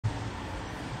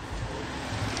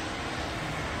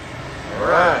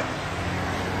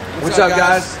What's up,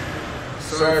 guys?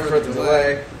 Sorry for the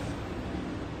delay.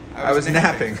 I was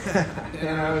napping, and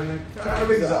I was kind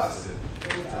of exhausted.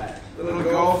 A little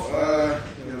golf.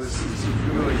 Let's see. So we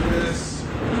go like this.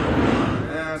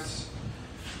 That.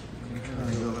 Kind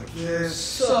of go like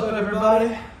this. What's up,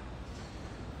 everybody?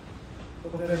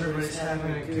 Hope everybody's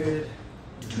having a good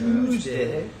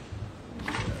Tuesday.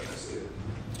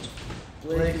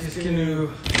 Blake is going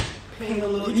to paint a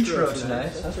little Ichiro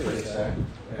tonight. That's pretty exciting.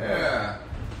 Yeah.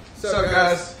 What's up,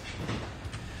 guys?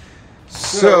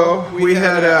 So we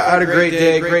had a great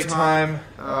day, great time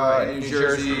in New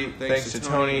Jersey. Thanks to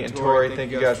Tony and Tori.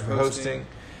 Thank you guys for hosting.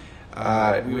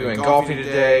 We went golfing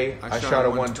today. I shot a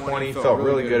 120. Felt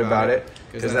really good about it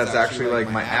because that's actually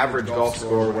like my average golf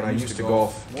score when I used to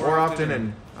golf more often,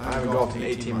 and I haven't golfed in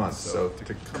 18 months. So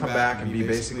to come back and be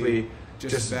basically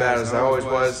just as bad as I always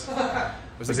was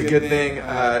a good thing.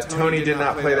 Tony did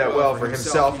not play that well for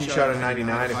himself. He shot a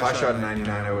 99. If I shot a 99,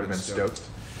 I would have been stoked.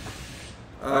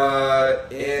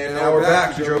 And now we're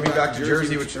back. He drove me back to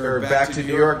Jersey, back to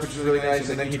New York, which was really nice.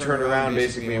 And then he turned around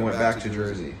basically and went back to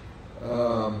Jersey.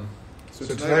 So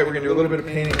tonight we're gonna do a little bit of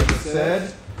painting, as I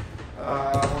said.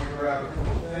 I'm gonna grab a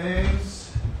couple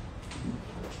things.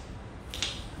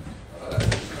 That's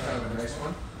kind of a nice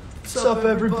one. What's up,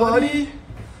 everybody?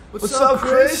 What's up,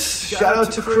 Chris? Shout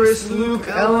out to Chris, Luke,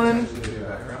 Ellen.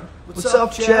 What's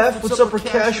up, Jeff? What's up,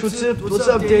 Rakesh? What's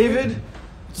up, David?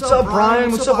 What's up,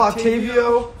 Brian? What's up,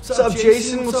 Octavio? What's up,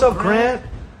 Jason? What's up, Grant?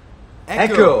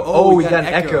 Echo. Oh, we got an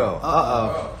echo.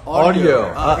 Uh-oh. Audio.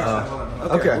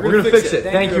 Uh-oh. Okay, we're going to fix it.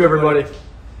 Thank you, everybody.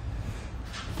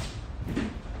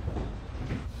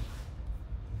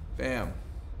 Bam.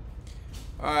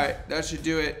 All right, that should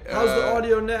do it. How's the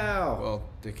audio now? Well,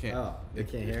 they can't. Oh, they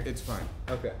can't hear? It's fine.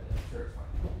 Okay. Sure, it's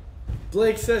fine.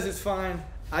 Blake says it's fine.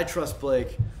 I trust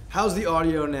Blake. How's the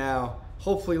audio now?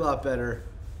 Hopefully a lot better.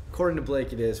 According to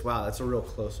Blake, it is. Wow, that's a real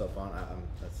close-up on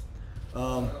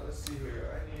Let's see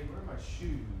here. Where are my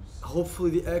shoes? Hopefully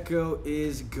the echo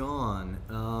is gone.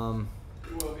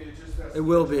 It will be. It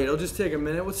will be. It'll just take a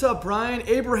minute. What's up, Brian?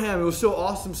 Abraham, it was so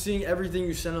awesome seeing everything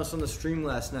you sent us on the stream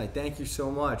last night. Thank you so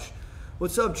much.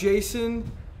 What's up,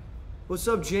 Jason? What's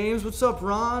up, James? What's up,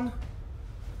 Ron?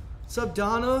 What's up,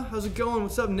 Donna? How's it going?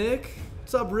 What's up, Nick?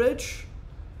 What's up, Rich?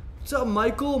 What's up,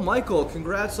 Michael? Michael,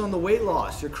 congrats on the weight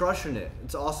loss. You're crushing it.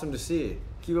 It's awesome to see.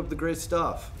 Keep up the great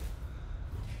stuff.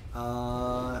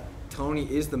 Tony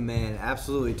is the man.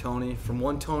 Absolutely, Tony. From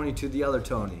one Tony to the other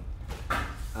Tony.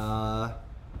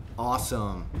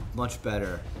 Awesome. Much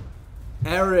better.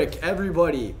 Eric,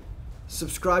 everybody,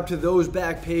 subscribe to those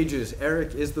back pages.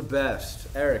 Eric is the best.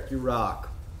 Eric, you rock.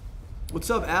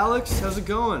 What's up, Alex? How's it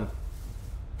going?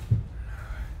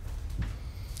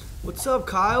 What's up,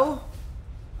 Kyle?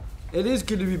 It is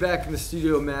good to be back in the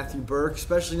studio, Matthew Burke,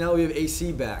 especially now we have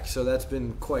AC back, so that's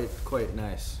been quite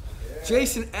nice. Yeah.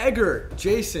 Jason Eggert.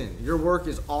 Jason, your work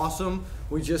is awesome.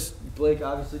 Blake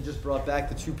obviously just brought back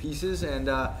the 2 pieces, and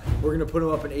we're going to put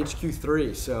them up in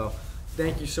HQ3, so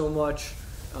thank you so much.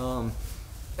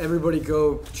 Everybody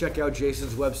go check out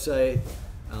Jason's website.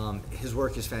 His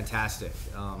work is fantastic.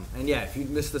 And yeah, if you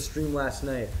missed the stream last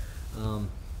night,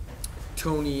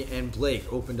 Tony and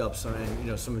Blake opened up some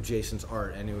of Jason's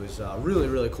art, and it was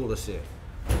really cool to see.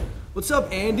 What's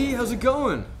up, Andy? How's it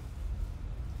going?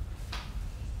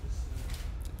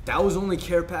 That was only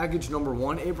care package number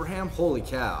 1, Abraham. Holy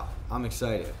cow! I'm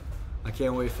excited. I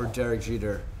can't wait for Derek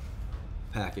Jeter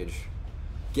package.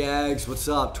 Gags, what's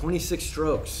up? 26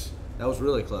 strokes. That was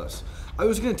really close. I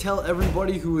was gonna tell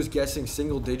everybody who was guessing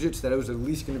single digits that it was at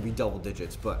least gonna be double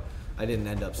digits, but I didn't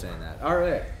end up saying that. All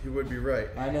right. You would be right.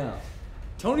 I know.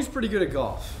 Tony's pretty good at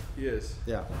golf. He is.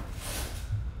 Yeah.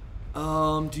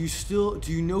 Do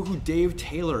you know who Dave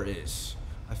Taylor is?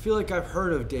 I feel like I've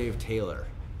heard of Dave Taylor.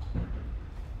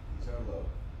 He's so low.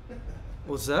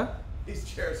 What's that? These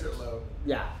chairs are low.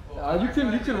 Yeah. You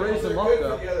can raise them up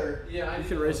though. You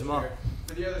can raise them up.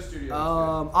 For the other studio.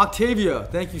 Octavio,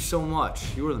 thank you so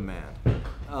much. You were the man.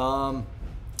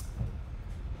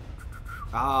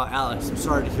 Alex, I'm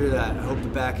sorry to hear that. I hope the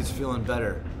back is feeling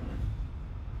better.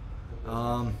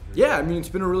 Yeah, I mean, it's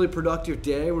been a really productive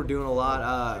day. We're doing a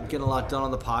lot, getting a lot done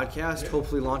on the podcast.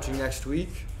 Hopefully launching next week.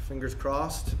 Fingers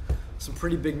crossed. Some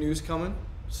pretty big news coming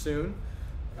soon.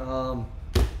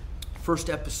 First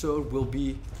episode will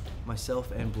be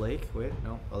myself and Blake. Wait,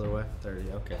 no, other way.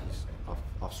 30. Okay,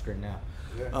 off screen now.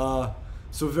 Yeah.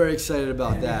 So very excited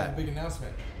about that. Big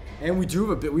announcement. And we do have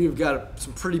a bit. We've got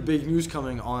some pretty big news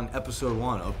coming on episode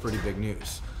 1 of Pretty Big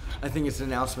News. I think it's an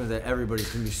announcement that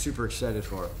everybody's gonna be super excited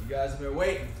for. You guys have been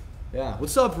waiting. Yeah.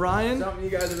 What's up, Ryan? Something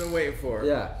you guys have been waiting for.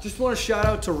 Yeah. Just want to shout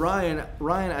out to Ryan.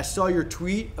 Ryan, I saw your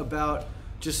tweet about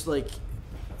just like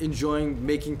enjoying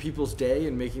making people's day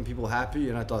and making people happy,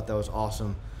 and I thought that was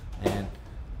awesome, and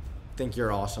think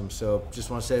you're awesome. So just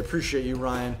want to say I appreciate you,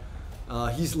 Ryan.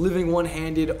 He's living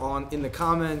one-handed in the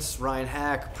comments. Ryan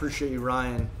Hack, appreciate you,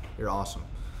 Ryan. You're awesome.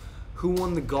 Who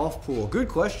won the golf pool? Good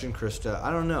question, Krista.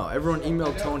 I don't know. Everyone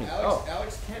emailed Tony.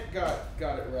 Alex Kent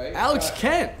got it right. Alex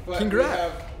Kent.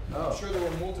 Congrats. I'm sure there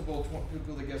were multiple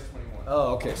people that guessed 21.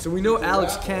 Oh, okay. So we know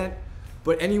Alex Kent,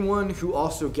 but anyone who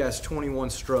also guessed 21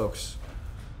 strokes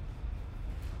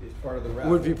is part of the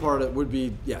raffle. would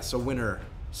be a winner.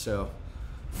 So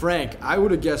Frank, I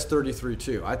would have guessed 33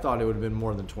 too. I thought it would have been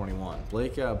more than 21.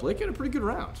 Blake had a pretty good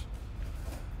round.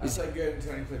 I played good and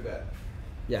Tony played bad.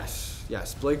 Yes.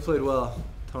 Blake played well.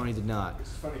 Tony did not.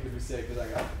 It's funny because we say because I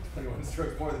got 21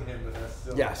 strokes more than him, but that's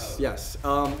still. Yes.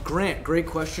 Grant, great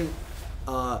question.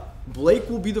 Blake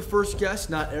will be the first guest,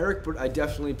 not Eric, but I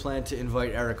definitely plan to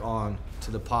invite Eric on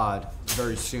to the pod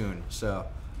very soon. So,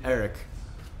 Eric,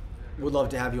 would love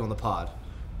to have you on the pod.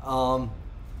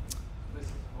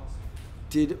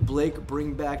 Did Blake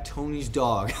bring back Tony's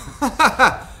dog?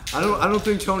 I don't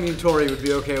think Tony and Tori would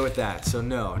be okay with that. So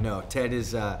no. Ted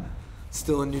is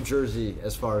still in New Jersey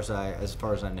as far as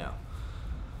I know.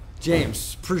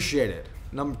 James, appreciate it.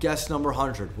 Guest number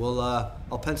 100.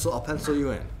 I'll pencil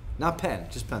you in. Not pen,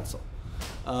 just pencil.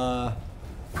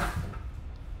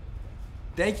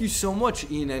 Thank you so much,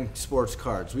 ENN Sports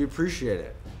Cards. We appreciate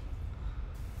it.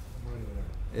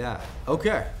 Yeah.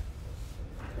 Okay.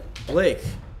 Blake.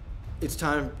 It's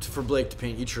time for Blake to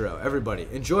paint Ichiro. Everybody,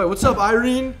 enjoy. What's up,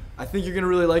 Irene? I think you're going to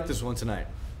really like this one tonight.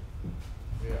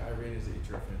 Yeah, Irene is an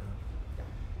Ichiro fan.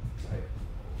 Right.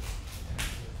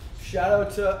 Shout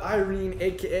out to Irene,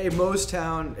 a.k.a.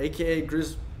 Mostown, a.k.a.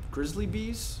 Grizzly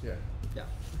Bees. Yeah.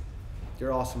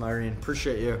 You're awesome, Irene.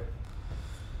 Appreciate you.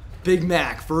 Big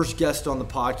Mac, first guest on the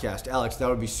podcast. Alex, that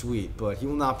would be sweet, but he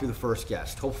will not be the first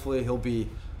guest. Hopefully, he'll be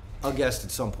a guest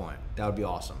at some point. That would be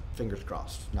awesome. Fingers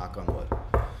crossed. Knock on wood.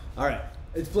 All right.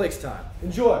 It's Blake's time.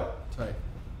 Enjoy. Tight.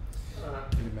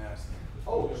 Give me a mask.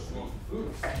 Oh, sweet. Ooh.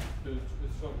 It's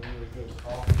something really good.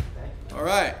 Oh, thank you. All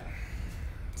right.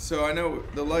 So I know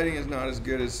the lighting is not as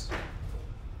good as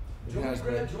Do you want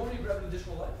me to grab an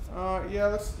additional light? Yeah,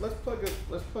 let's plug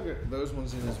those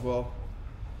ones in as well.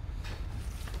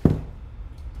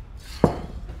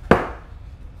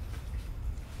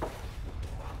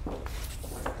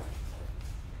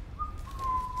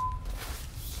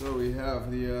 So we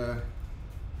have the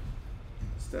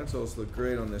stencils look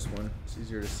great on this one. It's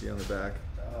easier to see on the back.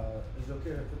 Is it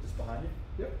okay if I put this behind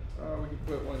you? Yep. We can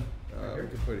put one. We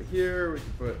can put it here. We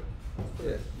can put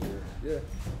it here.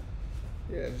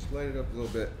 Yeah, just light it up a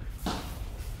little bit.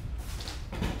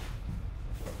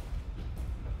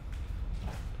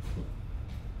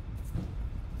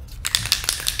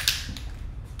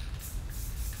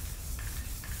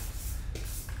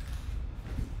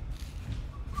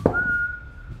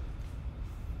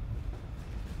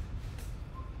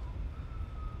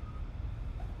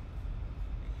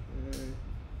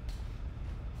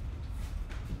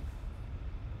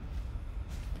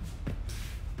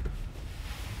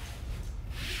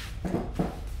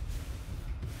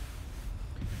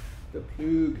 The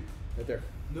plug right there.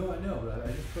 No, I know, but I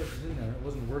just plugged it in there. It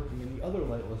wasn't working, and the other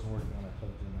light wasn't working when I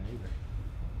plugged it in there either.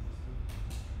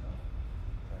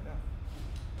 Right now.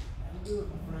 That'll do it,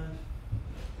 my friend.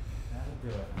 That'll do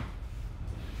it.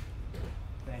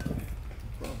 Thank you.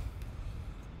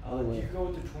 Well, You go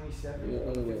with the 27 Yeah, or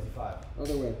the other way. 55?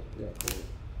 Other way. Yeah.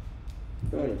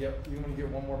 You want to get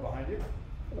one more behind you?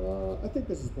 I think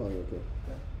this is probably okay.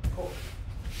 Okay. Cool.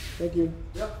 Thank you.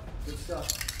 Yep. Good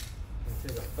stuff.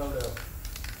 Take a photo.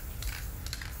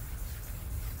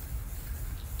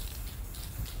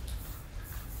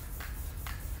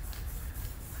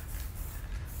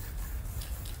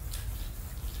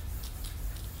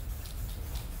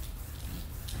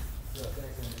 Yeah,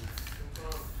 thanks, Andy.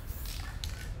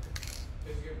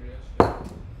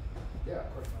 Yeah,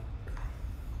 of course not.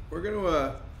 We're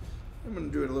gonna I'm gonna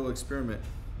do a little experiment.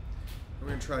 We're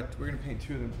gonna paint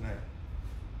two of them tonight.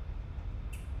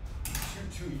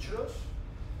 Two Ichiros?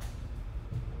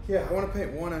 Yeah, I want to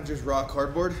paint one on just raw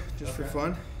cardboard, just for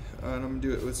fun, and I'm gonna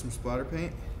do it with some splatter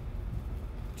paint.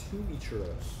 Two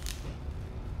Ichiros.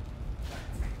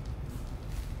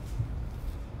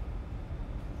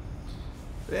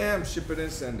 Bam! Ship it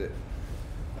and send it.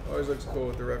 Always looks cool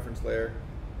with the reference layer.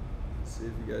 Let's see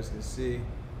if you guys can see.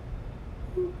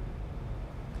 Put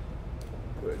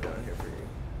it down here for you.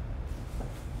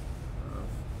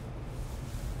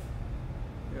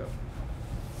 Yep.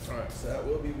 All right, so that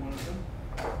will be one of them.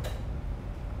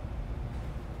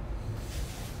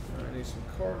 I need some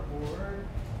cardboard.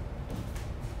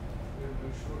 We're gonna do a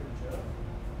shorter job.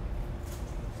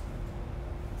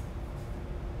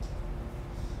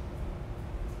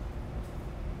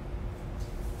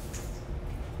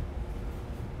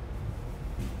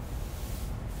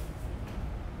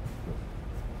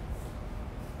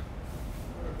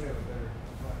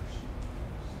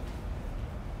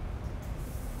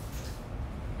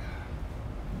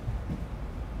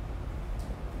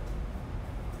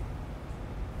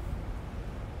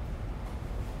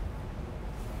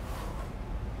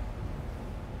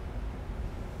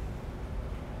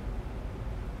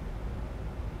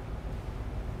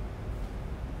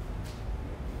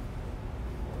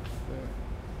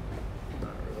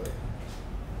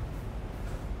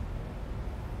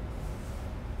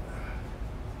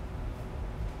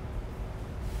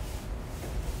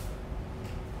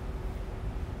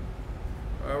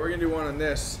 gonna do one on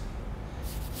this.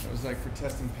 It was like for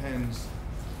testing pens.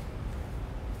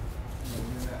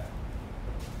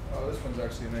 Oh, this one's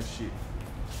actually a nice sheet.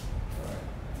 All right.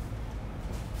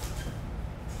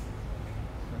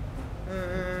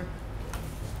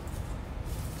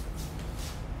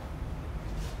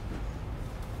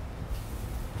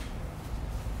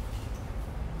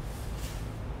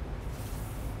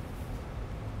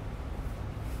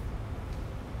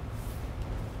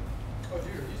 Oh,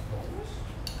 dude, are these bowls?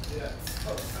 Yeah.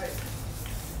 Oh, tight.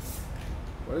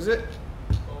 What is it?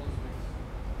 Boneless wings.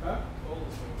 Huh?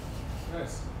 Boneless wings.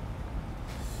 Nice.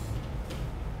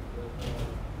 The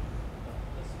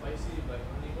spicy, like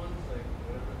honey ones, like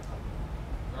whatever.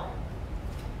 No.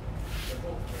 They're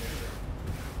both very good.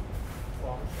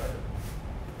 Well, I'm excited.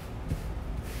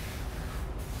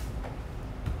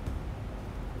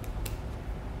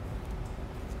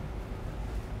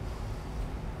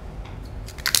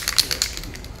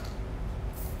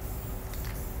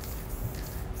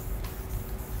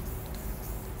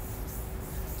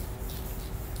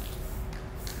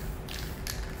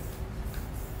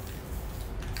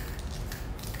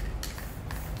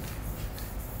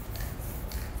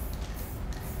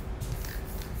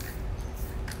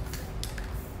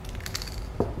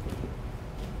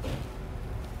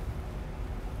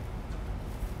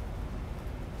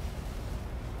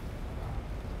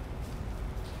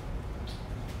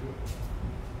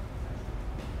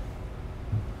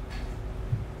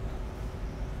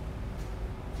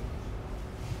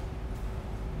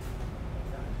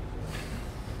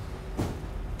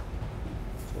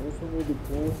 This one will be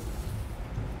cool.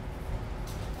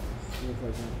 See if I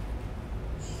can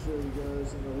show you guys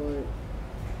in the light.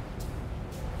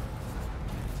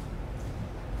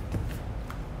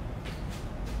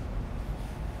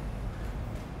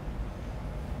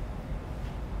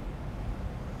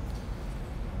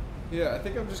 Yeah, I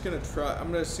think I'm just gonna try.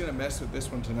 I'm just gonna mess with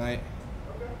this one tonight.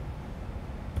 Okay.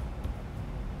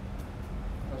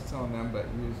 I was telling them, but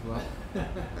you as well.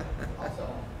 I'll tell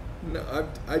them. No,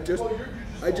 I just, Well, you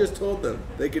I just told them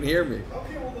they can hear me.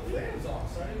 Okay, well, the fan's on,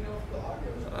 so I didn't know if the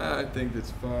audio was on. I think that's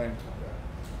fine.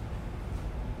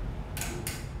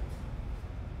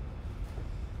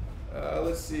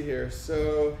 Let's see here.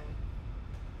 So,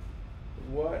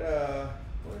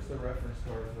 where's the reference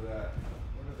card for that?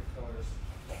 What are the colors?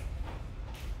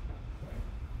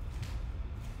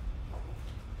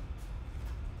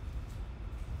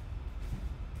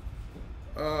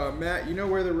 Matt, you know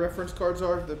where the reference cards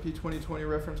are? The P2020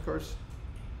 reference cards?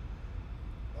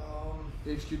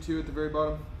 HQ2 at the very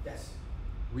bottom? Yes.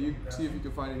 Will you see if you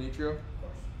can find an Ichiro? Of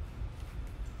course.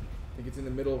 I think it's in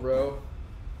the middle row,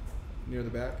 near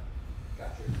the back.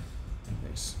 Gotcha.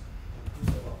 Thanks.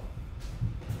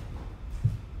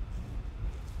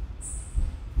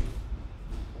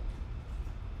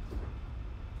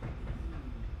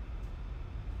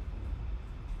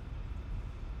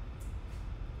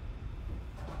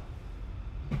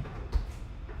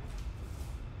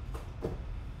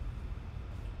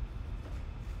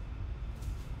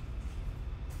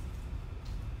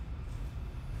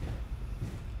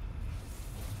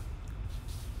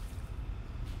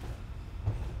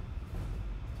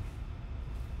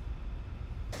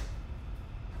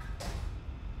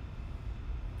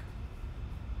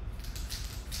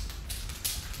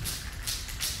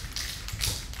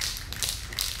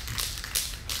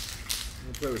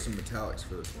 We'll play with some metallics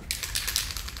for this one.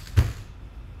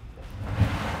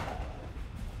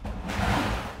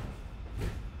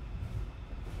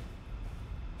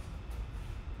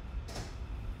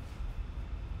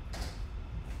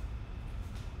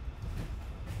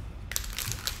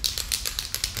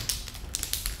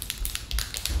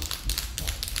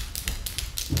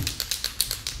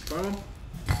 Find one?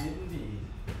 Indeed.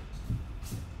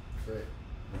 Great.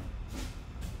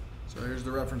 So here's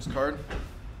the reference card that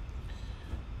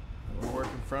we're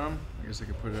working from. I guess I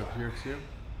could put it up here too.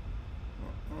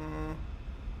 I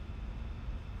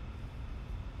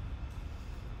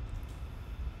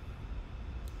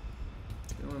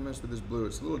don't want to mess with this blue.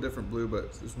 It's a little different blue,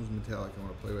 but this one's metallic I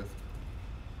want to play with.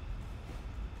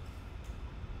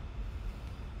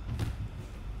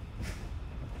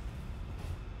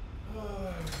 There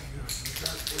we go, some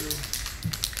dark blue.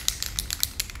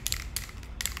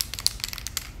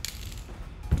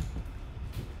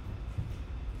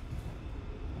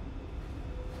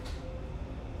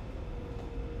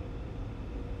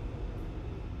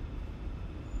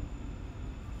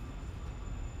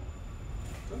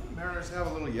 Don't the Mariners have a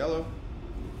little yellow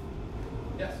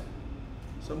Yes.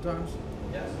 sometimes?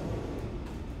 Yes.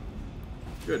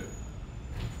 Good.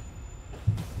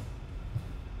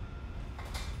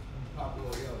 Pop a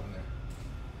little yellow in there.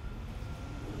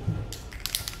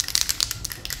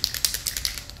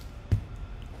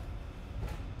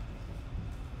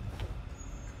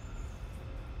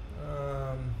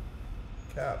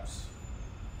 Caps.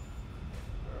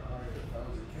 Where are you? That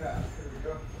was a cap. Here we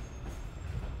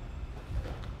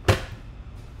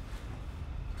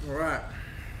go. All right.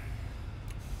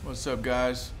 What's up,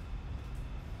 guys?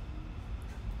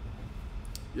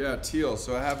 Yeah, teal.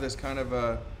 So I have this kind of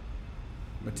a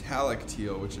metallic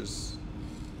teal, which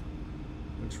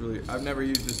really, I've never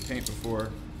used this paint before.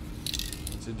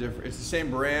 It's the same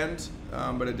brand,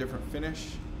 but a different finish.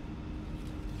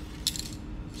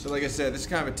 So like I said, this is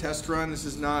kind of a test run. This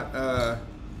is not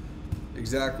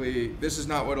this is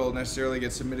not what will necessarily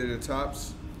get submitted to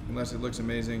Topps, unless it looks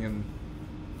amazing and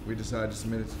we decide to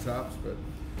submit it to Topps. But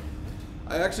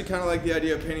I actually kind of like the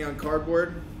idea of painting on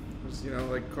cardboard. Just,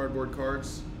 like cardboard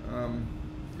cards.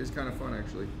 It's kind of fun,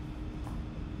 actually.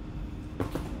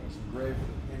 Some gray for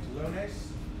the Pantalones.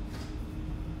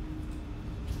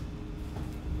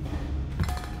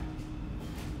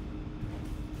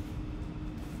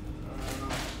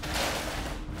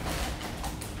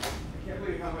 I can't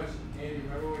believe how much, Andy,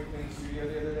 remember when we cleaned the studio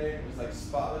the other day? It was like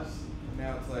spotless, and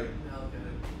now it's like nothing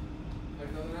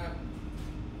happened.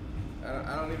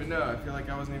 I don't even know. I feel like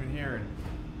I wasn't even here.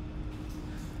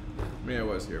 I mean, I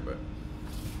was here, but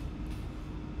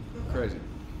crazy.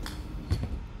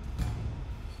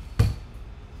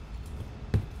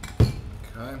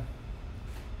 Okay.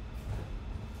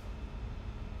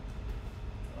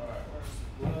 All right, where's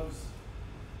some gloves?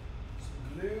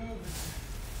 Some lubes.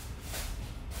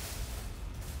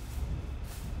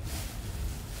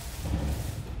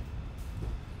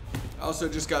 I also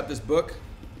just got this book,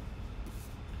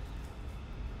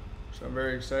 so I'm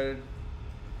very excited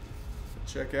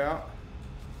to check out.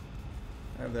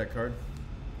 I have that card.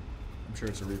 I'm sure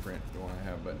it's a reprint, the one I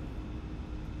have, but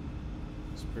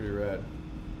it's pretty rad.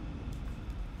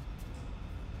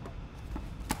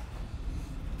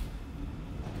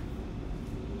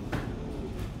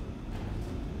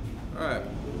 All right.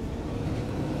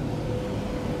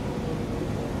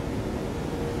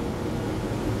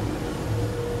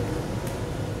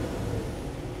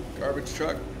 Garbage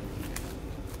truck.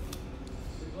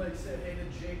 Blake said hey to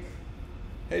Jake.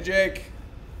 Hey, Jake.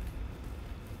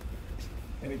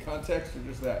 Any context or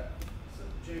just that? So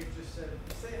Jake just said,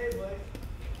 say hey, Blake.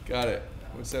 Got it.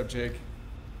 What's up, Jake?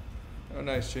 Oh,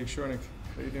 nice. Jake Shornick.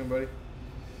 How you doing, buddy?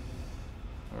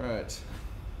 All right.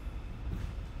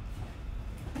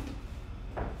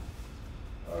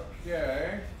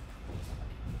 Okay.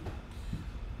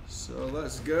 So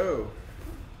let's go.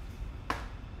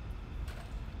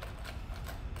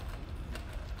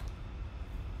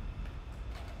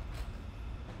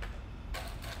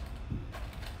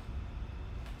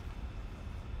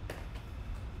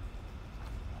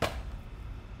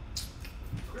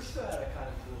 Krista had a kind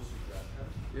of cool suggestion.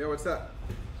 Yeah, what's that?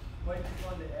 Might be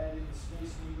fun to add in the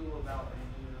Space Needle about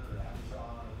Rainier or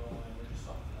Amazon or Boeing or just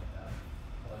something like that.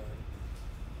 I like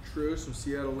it. True, some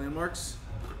Seattle landmarks.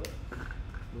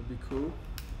 Would be cool.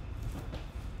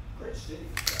 Great city.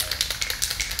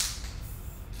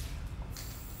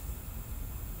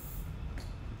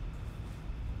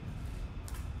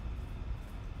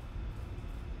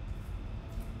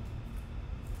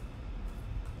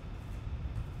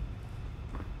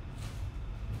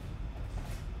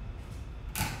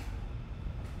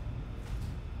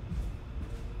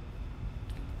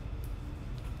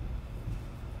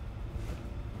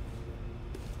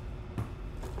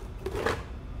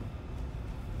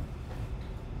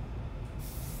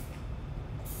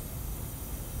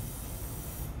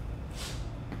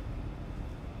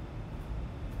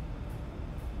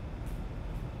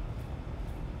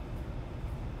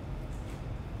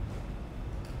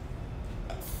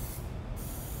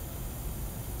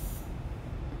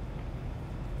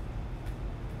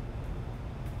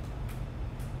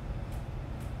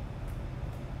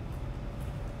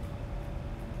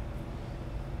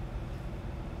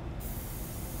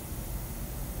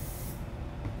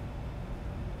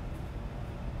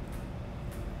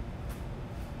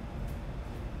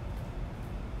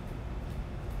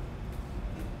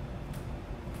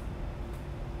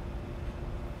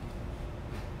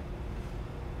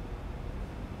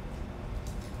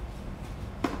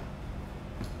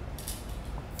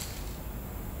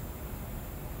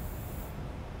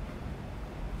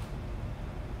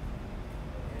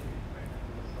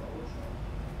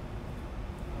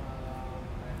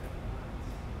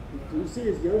 Do you see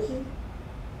his Yoshi?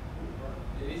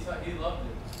 Yeah, he loved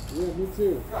it. Yeah, me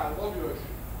too. God, I love you,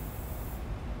 Ocean.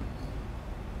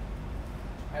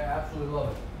 I absolutely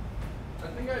love it. I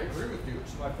think I agree with you.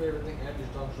 It's my favorite thing Andrew's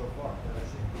done so far that I've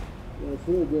seen. Yeah, it's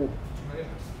really good.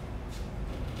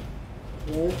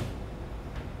 Yeah?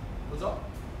 What's up?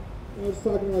 I was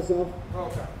talking to myself. Oh,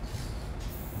 okay.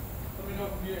 Let me know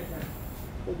if you need anything.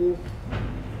 Hey, dude.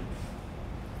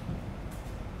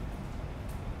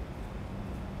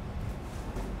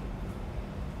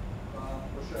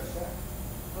 What should I say?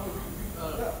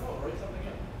 Write something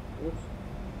in. Oops.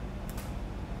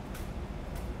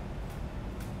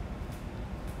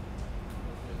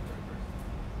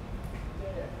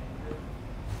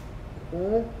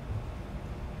 Okay.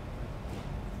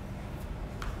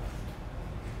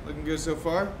 Looking good so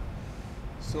far.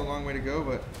 Still a long way to go,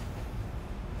 but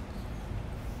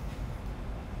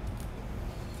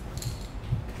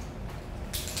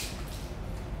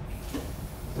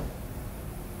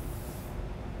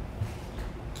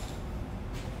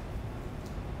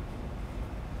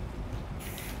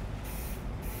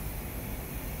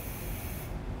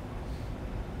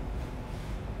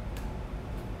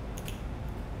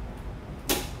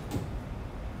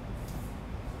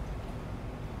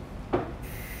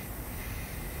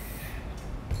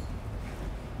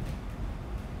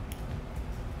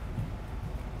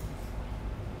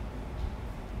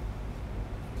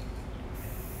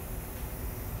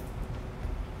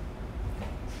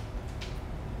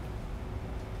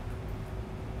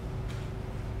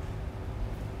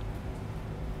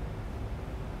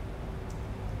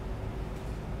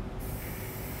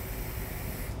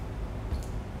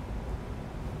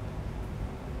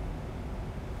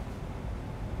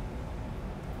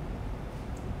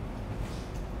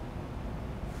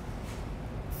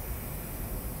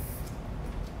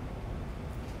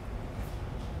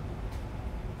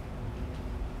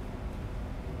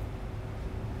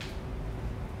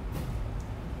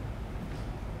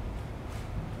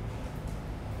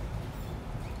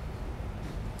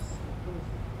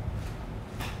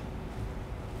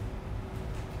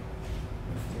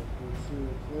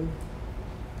Okay.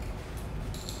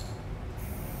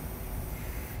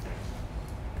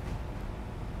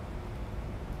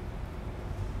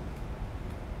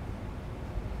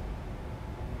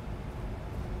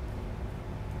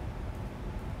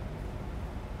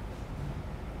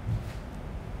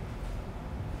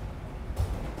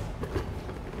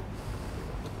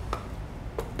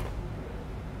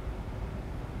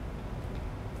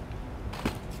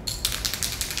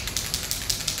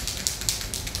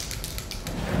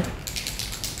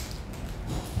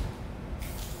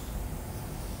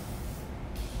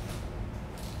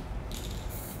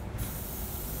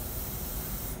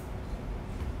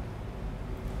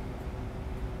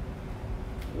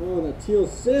 Oh, that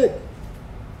teal's sick.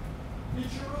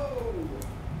 Ichiro!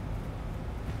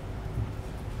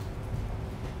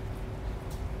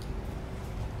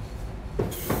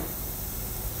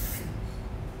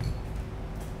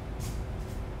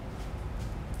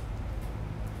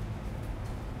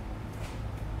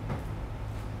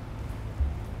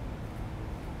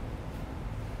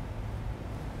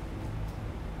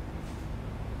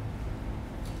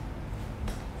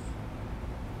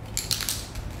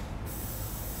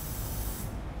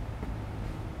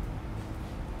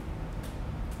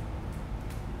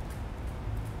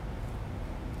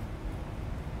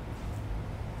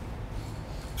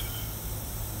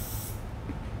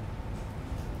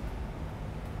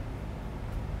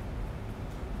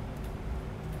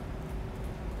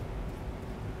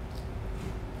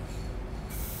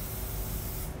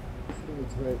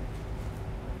 That's right.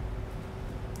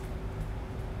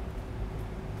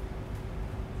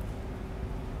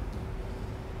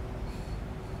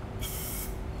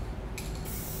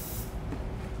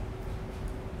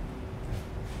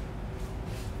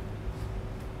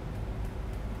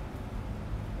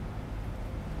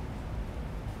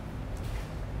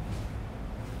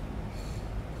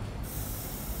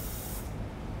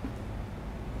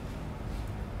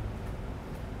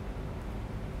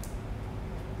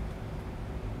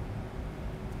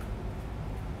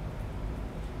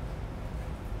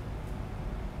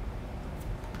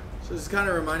 So this is kind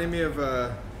of reminding me of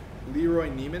Leroy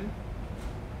Neiman.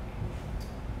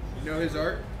 You know his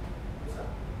art?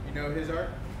 You know his art?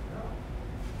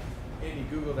 No. Andy,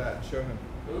 Google that and show him.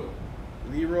 Who?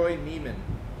 Leroy Neiman.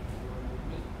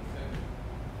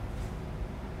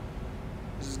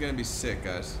 This is gonna be sick,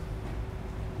 guys.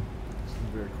 This is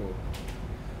very cool.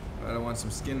 I want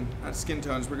some not skin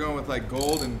tones. We're going with like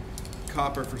gold and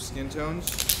copper for skin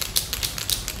tones.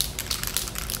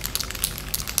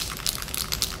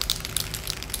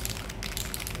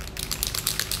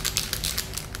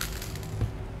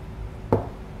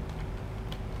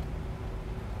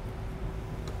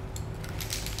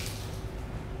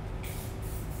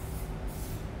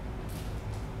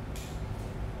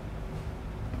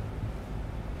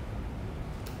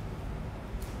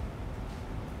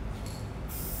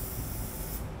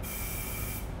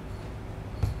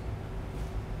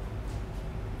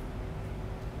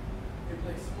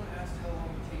 Like someone asked how long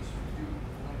it takes you to do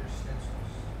one of your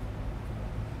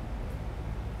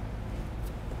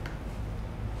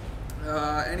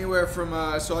stencils. Anywhere from,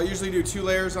 so I usually do 2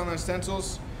 layers on the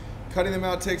stencils. Cutting them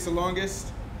out takes the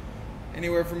longest.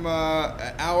 Anywhere from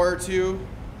an hour or 2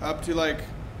 up to like, I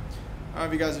don't know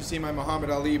if you guys have seen my Muhammad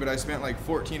Ali, but I spent like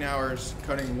 14 hours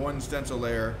cutting 1 stencil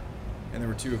layer, and there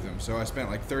were 2 of them. So I spent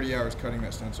like 30 hours cutting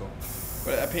that stencil.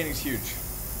 But that painting's huge.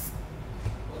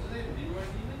 What's his name? Leroy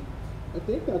Demon? I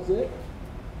think that's it.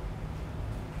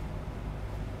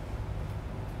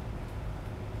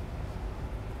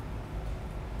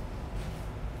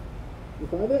 You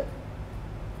find it?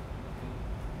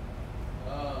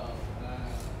 Oh,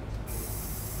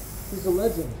 He's a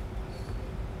legend.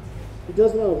 He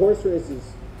does a lot of horse races.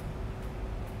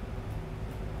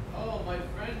 oh, my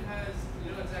friend has.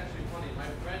 You know, it's actually funny. My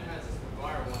friend has this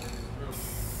McGuire one in his room.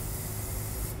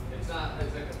 It's not.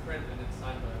 It's like a print and it's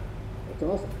signed by. That's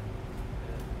awesome.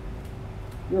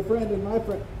 Your friend and my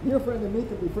friend, your friend and me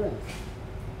could be friends.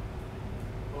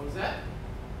 What was that?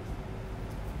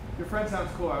 Your friend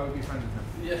sounds cool. I would be friends with him.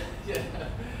 Yeah, yeah.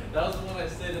 That was the one I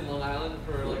stayed in Long Island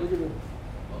for like. Look at him.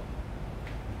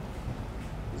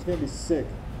 He's gonna be sick.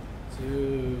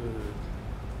 Dude.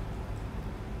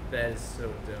 That is so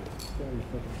dope. It's gonna be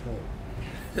fucking tight.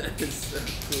 That is so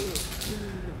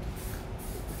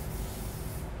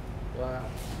cool. Wow.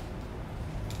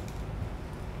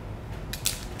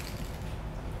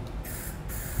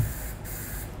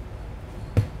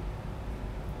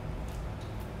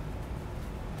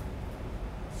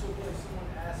 So like someone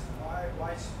asked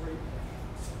why spray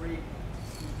for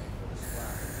the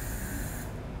splatter?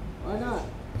 Why not?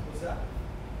 What's that?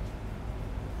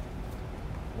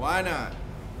 Why not?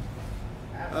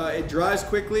 It dries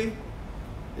quickly.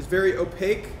 It's very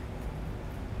opaque.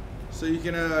 So you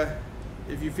can,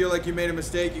 if you feel like you made a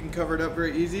mistake, you can cover it up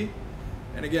very easy.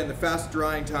 And again, the fast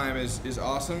drying time is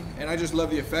awesome. And I just love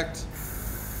the effect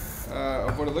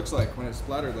of what it looks like when it's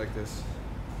splattered like this.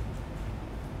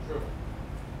 True.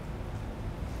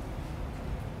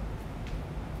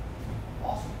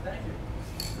 Awesome, thank you.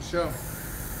 For sure.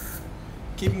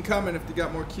 Keep them coming if you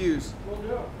got more cues. Will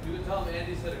do. You can tell him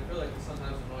Andy said acrylic is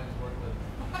sometimes annoying to work with.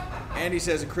 Andy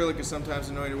says acrylic is sometimes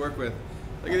annoying to work with.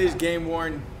 Look at these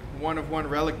game-worn 1-of-1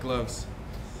 relic gloves.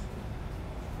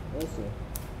 Also.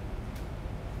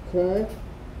 Okay.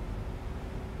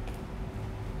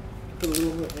 Put a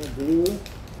little bit more glue.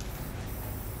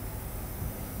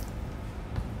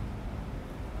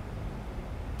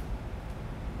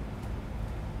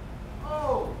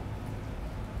 Oh!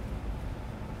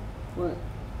 What?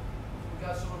 We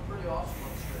got someone pretty awesome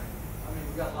on stream. I mean,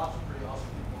 we got lots of pretty awesome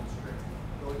people on stream.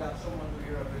 But we got someone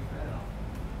who you're a big fan of.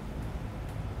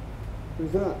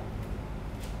 Who's that?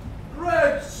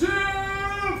 Greg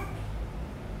Siff!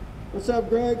 What's up,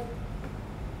 Greg?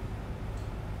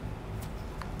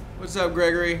 What's up,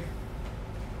 Gregory?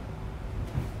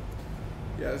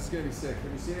 Yeah, this is gonna be sick.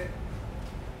 Have you seen it,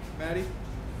 Maddie?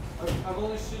 I've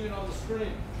only seen it on the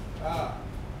screen. Ah,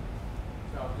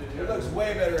 No, dude, it looks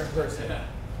way better in person. Yeah.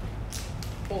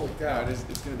 Holy cow, it's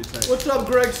gonna be tight. What's up,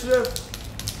 Greg Siff?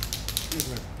 Excuse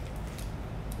me.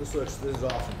 This is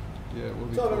awesome. Yeah, we'll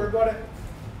be What's up, cool. everybody?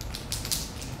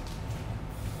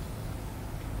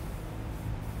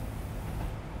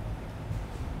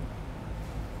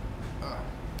 Ah.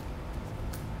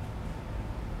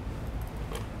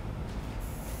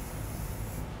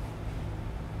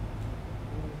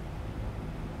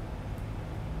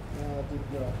 Did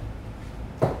go.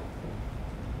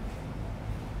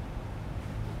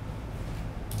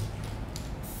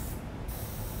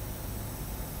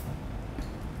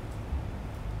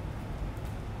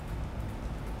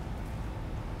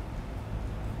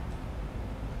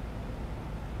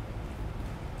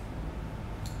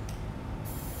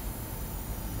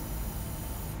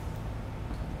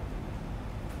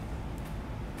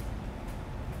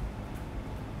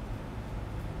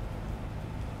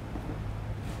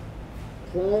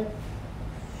 Okay.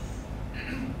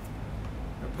 Gonna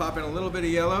pop in a little bit of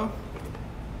yellow.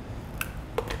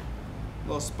 A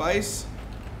little spice.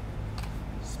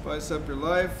 Spice up your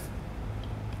life.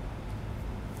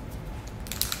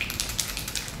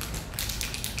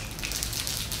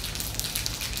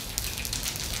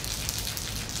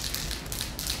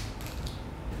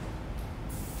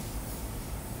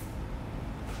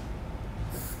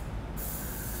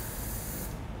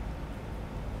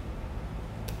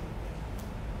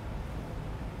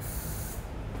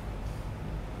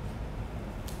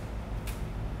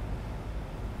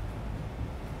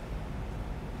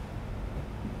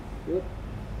 Yep.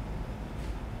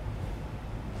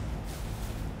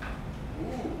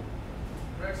 Ooh.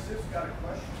 Greg Siff's got a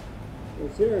question.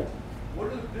 Let's hear it. What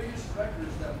are the biggest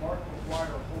records that Mark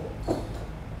McGuire holds?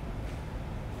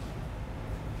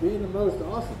 Being the most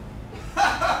awesome.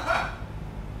 I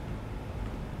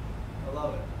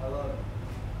love it. I love it.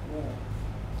 Yeah.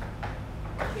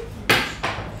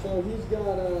 So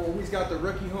He's got the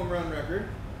rookie home run record.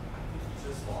 He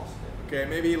just lost it. Okay,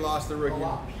 maybe he lost the rookie.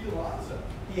 Piazza.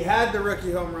 He had the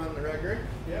rookie home run record.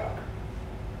 Yeah.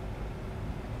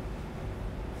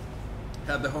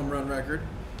 Had the home run record.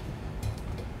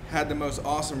 Had the most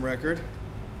awesome record.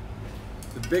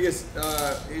 The biggest,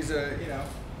 he's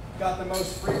got the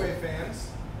most freeway fans.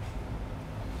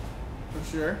 For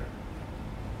sure.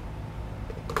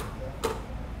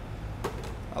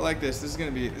 I like this. This is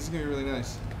gonna be really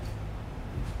nice.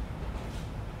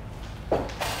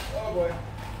 Oh boy.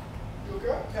 You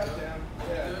okay? Tap down.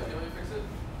 Yeah. You want me to fix it?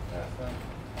 That's fine.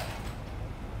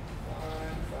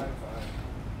 Fine.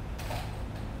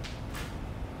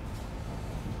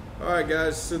 All right,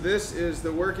 guys. So this is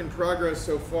the work in progress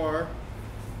so far.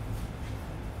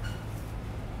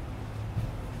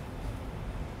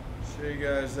 Show you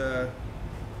guys. So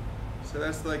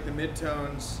that's like the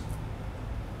midtones.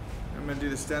 I'm gonna do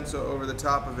the stencil over the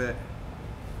top of it.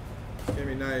 It's gonna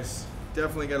be nice.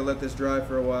 Definitely gotta let this dry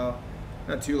for a while.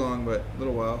 Not too long, but a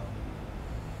little while.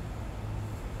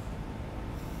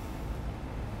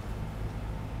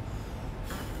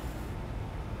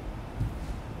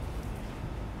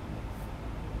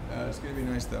 It's gonna be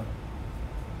nice though.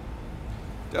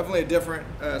 Definitely a different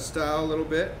style a little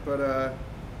bit, but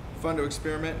fun to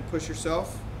experiment and push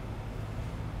yourself.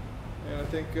 And I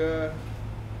think it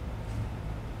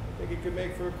could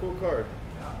make for a cool card.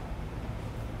 Yeah.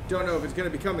 Don't know if it's gonna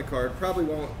become the card. Probably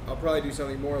won't. I'll probably do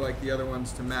something more like the other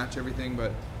ones to match everything,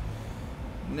 but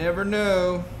never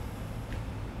know.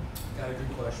 Got a good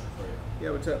question for you.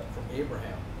 Yeah, what's up? From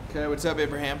Abraham. Okay, what's up,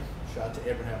 Abraham? Shout out to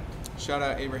Abraham. Shout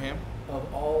out, Abraham.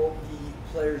 Of all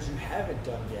the players you haven't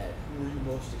done yet, who are you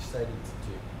most excited to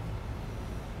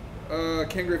do?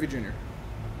 Ken Griffey Jr.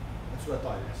 That's what I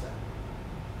thought you were going to say.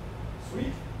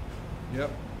 Sweet.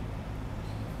 Yep.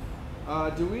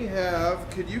 Do we have?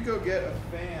 Could you go get a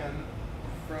fan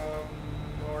from,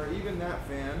 or even that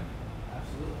fan?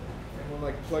 Absolutely. And we'll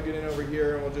like plug it in over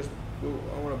here, and we'll just.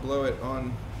 I want to blow it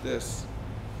on this.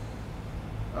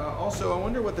 Also, I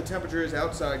wonder what the temperature is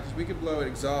outside, because we could blow an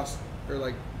exhaust, or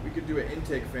like we could do an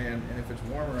intake fan, and if it's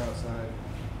warmer outside, it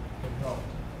would help.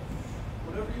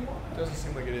 Whatever you want. Doesn't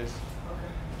seem like it is.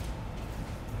 Okay.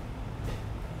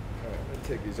 All right, I'm gonna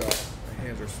take these off. My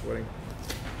hands are sweating.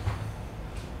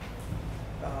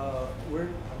 I'm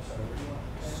sorry, where do you want?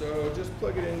 So just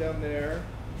plug it in down there,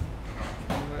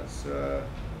 and let's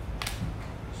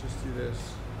just do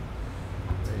this.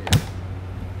 There you go.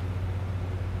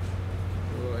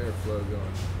 A little airflow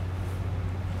going.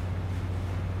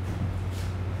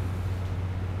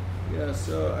 Yeah,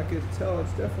 so I could tell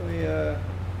it's definitely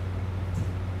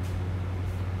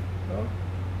well,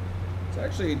 it's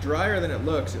actually drier than it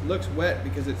looks. It looks wet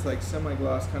because it's like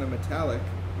semi-gloss, kind of metallic,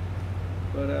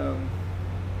 but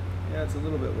yeah, it's a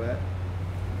little bit wet.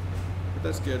 But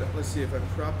that's good. Let's see if I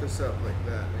prop this up like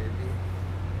that, maybe.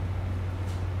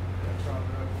 Yeah, prop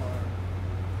it up on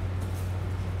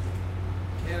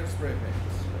a can of spray paint.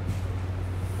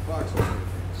 Box of spray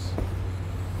paints.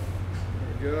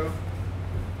 There we go.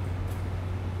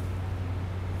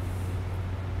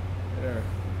 There.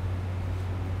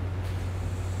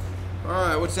 All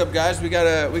right, what's up, guys? We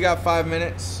got 5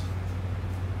 minutes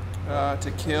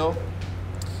to kill.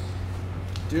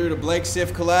 Dude, a Blake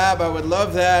Siff collab. I would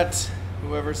love that.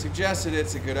 Whoever suggested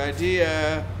it's a good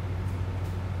idea.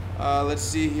 Let's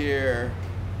see here.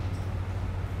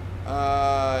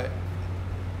 Oh,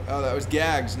 that was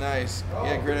Gags. Nice.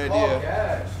 Yeah, great idea.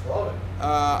 Gags. Love it.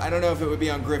 I don't know if it would be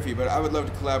on Griffey, but I would love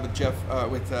to collab with Jeff,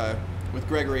 with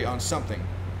Gregory on something.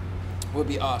 Would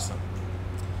be awesome.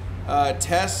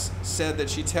 Tess said that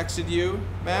she texted you,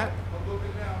 Matt. I'm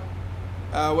looking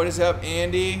now. What is up,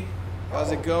 Andy?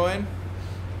 How's it going?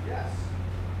 Yes.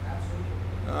 Absolutely.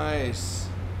 Nice.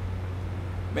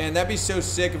 Man, that'd be so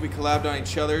sick if we collabed on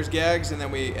each other's gags and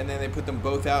then they put them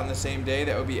both out on the same day.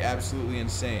 That would be absolutely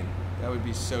insane. That would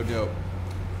be so dope.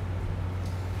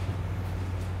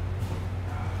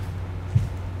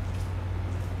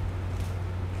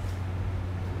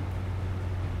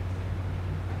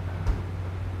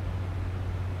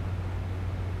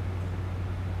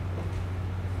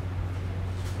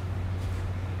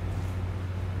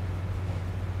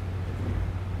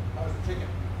 How's the chicken?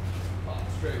 Oh,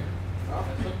 straight. Huh?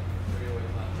 That's what really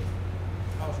always matters.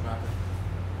 How's it matter?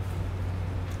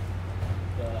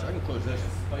 The I can close this.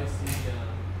 spicy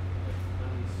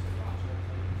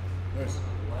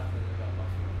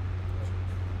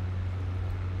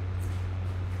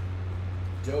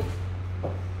Dope.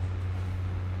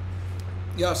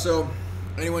 Yeah, so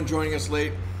anyone joining us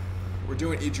late, we're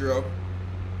doing Ichiro.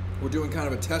 We're doing kind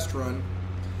of a test run.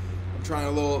 I'm trying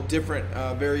a little different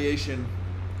variation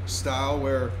style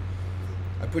where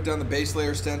I put down the base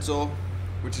layer stencil,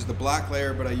 which is the black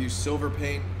layer, but I use silver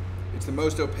paint. It's the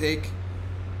most opaque.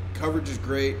 Coverage is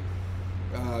great.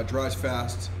 Dries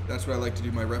fast. That's what I like to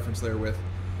do my reference layer with.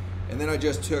 And then I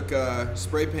just took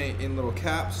spray paint in little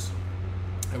caps.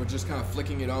 I was just kind of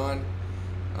flicking it on.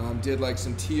 Did like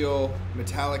some teal,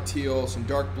 metallic teal, some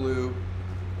dark blue,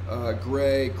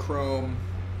 gray, chrome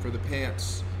for the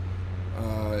pants.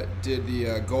 Did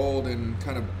the gold and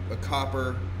kind of a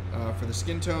copper for the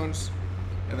skin tones.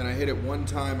 And then I hit it one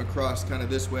time across kind of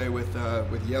this way with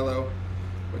yellow,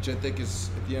 which I think is,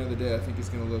 at the end of the day, I think is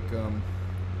going to look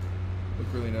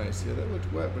really nice. Yeah, that looked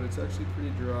wet, but it's actually pretty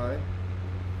dry.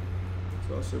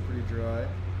 It's also pretty dry.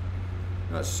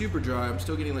 Not super dry. I'm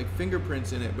still getting like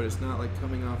fingerprints in it, but it's not like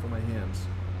coming off of my hands.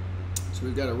 So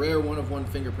we've got a rare 1-of-1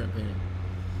 fingerprint painting.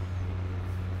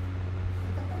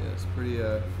 Yeah, it's pretty,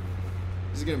 this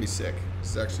is going to be sick.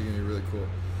 This is actually going to be really cool.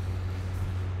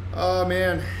 Oh,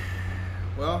 man.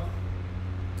 Well,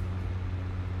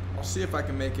 I'll see if I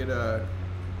can make it, well,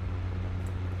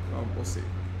 we'll see.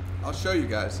 I'll show you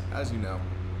guys, as you know.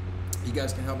 You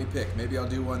guys can help me pick. Maybe I'll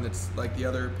do one that's like the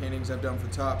other paintings I've done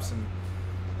for tops and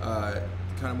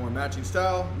kind of more matching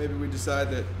style. Maybe we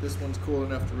decide that this one's cool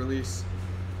enough to release.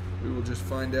 We will just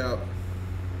find out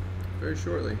very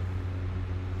shortly.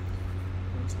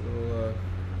 It's a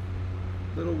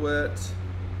little wet.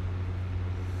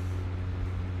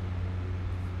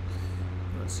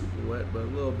 Not super wet, but a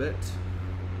little bit.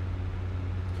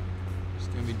 It's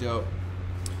gonna be dope.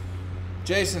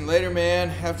 Jason, later, man.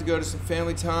 Have to go to some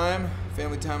family time.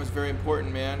 Family time is very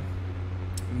important, man.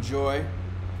 Enjoy.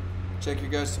 Check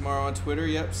your guys tomorrow on Twitter.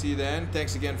 Yep, see you then.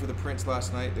 Thanks again for the prints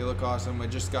last night. They look awesome. I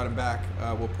just got them back.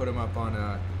 We'll put them up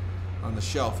on the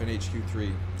shelf in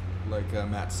HQ3, like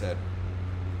Matt said.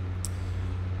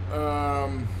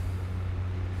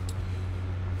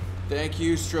 Thank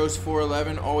you,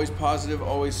 Strohs411. Always positive,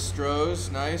 always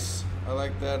Strohs. Nice. I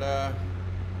like that. I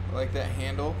like that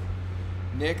handle.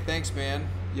 Nick, thanks, man.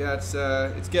 Yeah,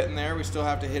 it's getting there. We still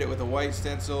have to hit it with a white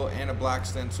stencil and a black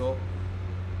stencil.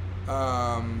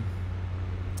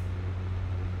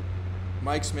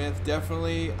 Mike Smith,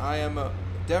 definitely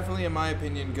in my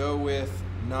opinion, go with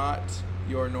not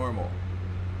your normal.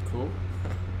 Cool.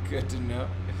 Good to know.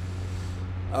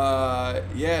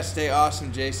 Yeah, stay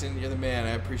awesome, Jason. You're the man.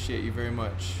 I appreciate you very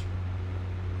much.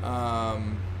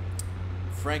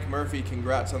 Frank Murphy,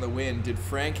 congrats on the win. Did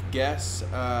Frank guess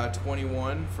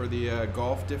 21 for the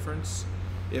golf difference?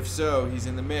 If so, he's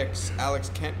in the mix. Alex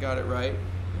Kent got it right.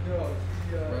 No,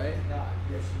 she, right? Not.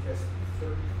 Yeah, she guessed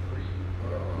 33.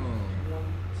 Oh. She won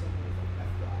something from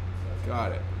F-Dot. So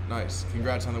Got it. Nice.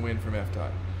 Congrats on the win from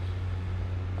F-Dot.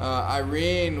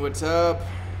 Irene, what's up?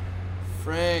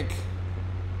 Frank.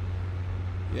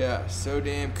 Yeah, so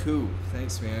damn cool.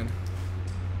 Thanks, man.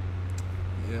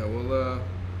 Yeah, we're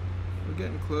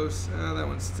getting close. That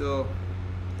one's still...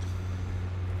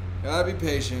 Gotta be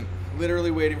patient.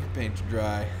 Literally waiting for paint to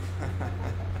dry.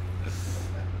 Which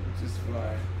is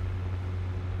fine.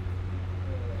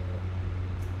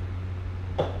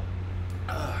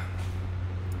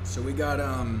 So we got,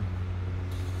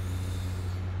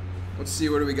 let's see,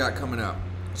 what do we got coming up?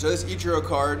 So this Ichiro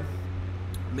card,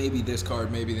 maybe this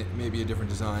card, maybe a different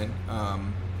design.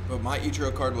 But my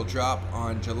Ichiro card will drop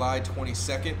on July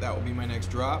 22nd. That will be my next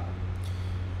drop.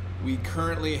 We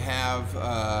currently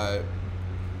have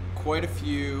quite a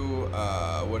few,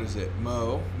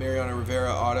 Mariano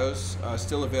Rivera autos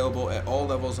still available at all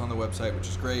levels on the website, which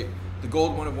is great. The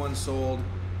gold 1-of-1 sold.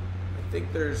 I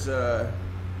think there's, I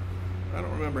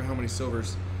don't remember how many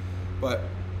silvers, but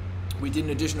we did an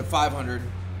addition of 500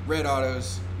 red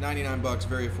autos, 99 bucks,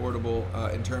 very affordable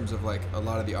in terms of like a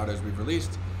lot of the autos we've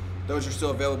released. Those are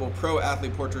still available,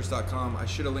 proathleteportraits.com. I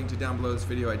should have linked it down below this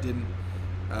video, I didn't.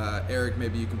 Eric,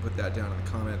 maybe you can put that down in the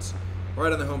comments.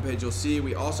 Right on the homepage, you'll see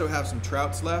we also have some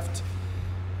Trouts left.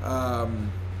 Trout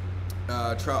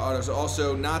autos,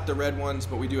 also not the red ones,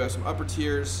 but we do have some upper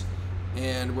tiers,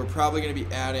 and we're probably going to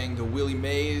be adding the Willie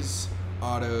Mays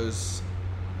autos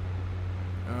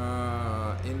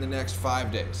in the next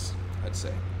 5 days, I'd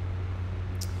say.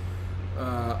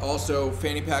 Also,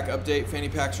 fanny pack update. Fanny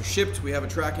packs are shipped. We have a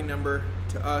tracking number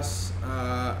to us.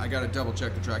 I got to double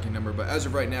check the tracking number, but as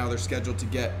of right now, they're scheduled to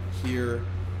get here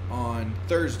on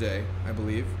Thursday, I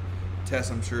believe. Tess,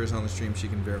 I'm sure, is on the stream. She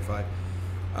can verify.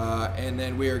 And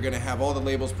then we are going to have all the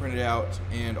labels printed out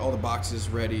and all the boxes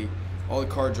ready All the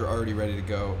cards are already ready to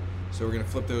go. So we're going to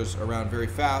flip those around very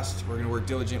fast. We're going to work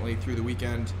diligently through the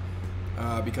weekend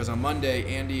because on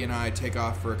Monday, Andy and I take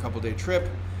off for a couple-day trip.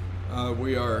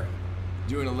 We are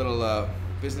doing a little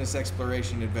business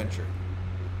exploration adventure.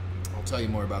 I'll tell you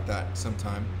more about that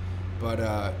sometime.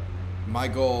 But my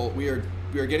goal, we are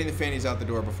getting the fannies out the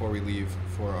door before we leave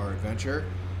for our adventure.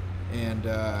 And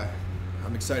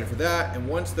I'm excited for that. And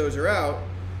once those are out,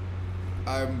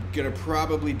 I'm going to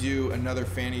probably do another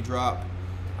fanny drop.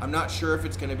 I'm not sure if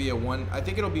it's going to be I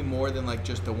think it'll be more than like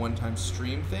just a one-time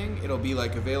stream thing. It'll be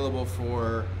like available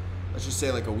for, let's just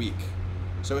say like a week.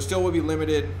 So it still will be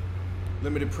limited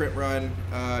print run,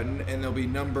 and they'll be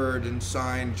numbered and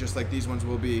signed just like these ones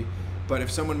will be. But if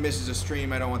someone misses a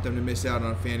stream, I don't want them to miss out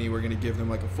on a fanny. We're going to give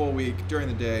them like a full week during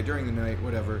the day, during the night,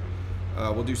 whatever.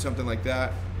 We'll do something like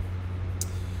that.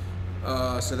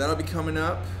 So that'll be coming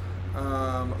up.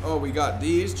 Oh, we got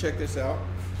these. Check this out.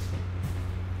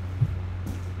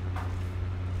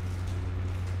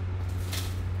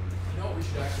 You know what we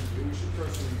should actually do? We should throw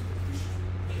some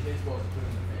baseballs and put in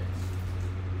the fannies.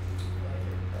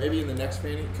 Maybe in the next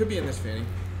fanny. It could be in this fanny.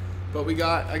 But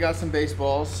I got some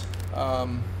baseballs.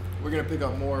 We're gonna pick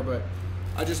up more, but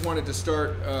I just wanted to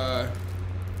start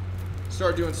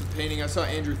doing some painting. I saw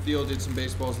Andrew Thiel did some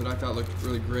baseballs that I thought looked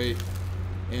really great,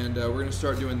 and we're gonna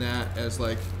start doing that as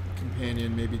like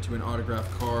companion maybe to an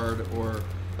autographed card, or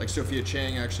like Sophia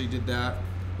Chang actually did that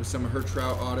with some of her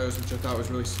Trout autos, which I thought was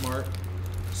really smart.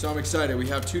 So I'm excited. We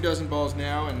have 24 balls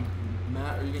now, and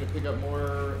Matt, are you gonna pick up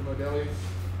more Modellys?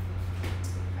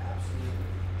 Absolutely.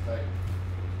 Tight.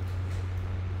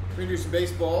 We're gonna do some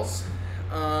baseballs.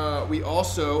 We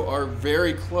also are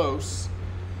very close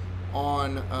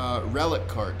on relic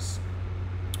cards.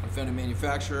 I found a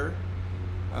manufacturer.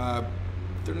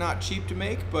 They're not cheap to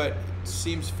make, but it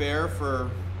seems fair for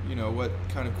what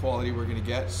kind of quality we're going to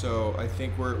get. So I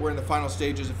think we're in the final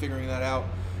stages of figuring that out.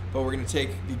 But we're going to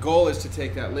the goal is to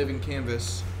take that living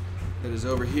canvas that is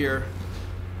over here.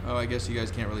 Oh, I guess you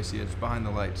guys can't really see it. It's behind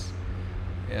the lights.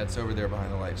 Yeah, it's over there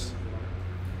behind the lights.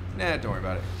 Nah, don't worry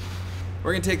about it.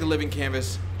 We're gonna take the living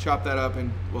canvas, chop that up,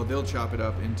 and they'll chop it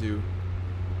up into,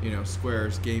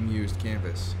 squares, game-used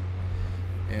canvas,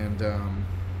 and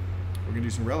we're gonna do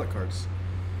some relic cards.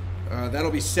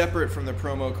 That'll be separate from the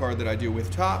promo card that I do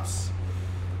with Topps.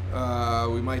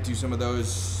 We might do some of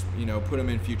those, put them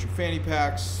in future fanny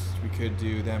packs. We could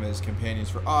do them as companions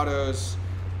for autos.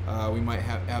 We might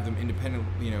have them independent,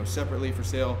 separately for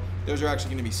sale. Those are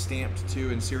actually gonna be stamped too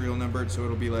and serial numbered, so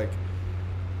it'll be like,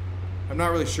 I'm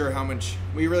not really sure how much.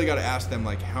 We really got to ask them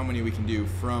like how many we can do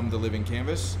from the living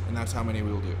canvas, and that's how many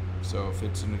we will do. So if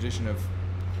it's an addition of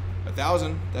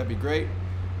 1,000, that'd be great.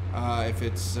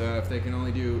 If they can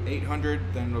only do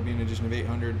 800, then it'll be an addition of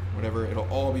 800. Whatever, it'll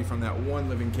all be from that one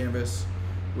living canvas,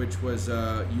 which was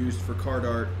used for card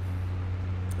art.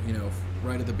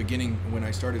 Right at the beginning when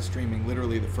I started streaming,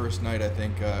 literally the first night I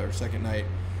think, or second night,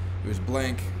 it was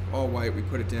blank, all white. We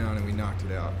put it down and we knocked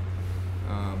it out.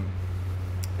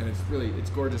 And it's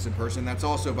gorgeous in person. That's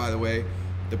also, by the way,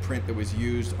 the print that was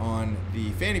used on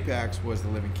the fanny packs was the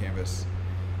living canvas.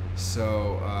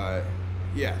 So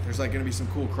yeah, there's like gonna be some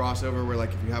cool crossover where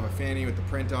like if you have a fanny with the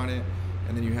print on it,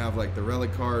 and then you have like the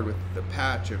relic card with the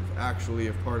patch of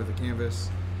part of the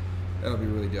canvas, that'll be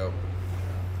really dope.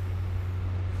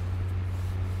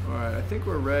 All right, I think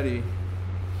we're ready.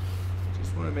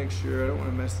 Just want to make sure I don't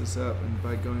want to mess this up and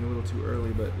by going a little too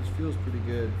early, but this feels pretty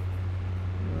good.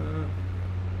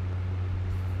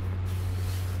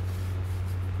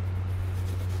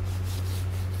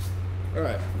 All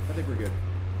right, I think we're good.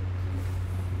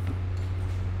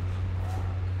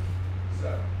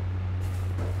 So,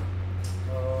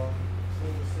 oh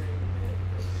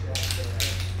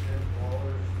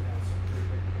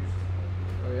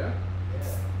yeah?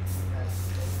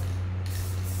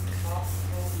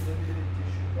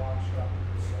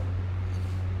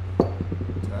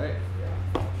 Tight.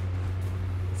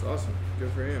 That's awesome.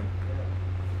 Good for him.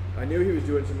 I knew he was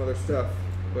doing some other stuff,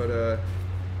 but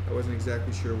I wasn't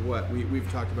exactly sure what.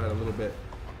 We've talked about it a little bit.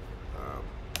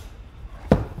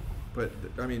 But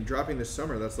I mean, dropping this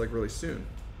summer, that's like really soon,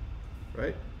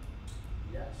 right?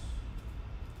 Yes.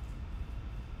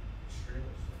 Extremely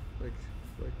soon.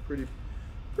 Like pretty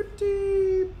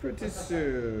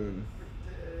soon.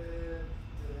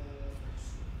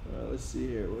 Let's see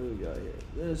here. What do we got here?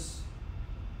 This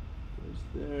goes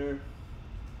there.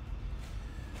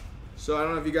 So I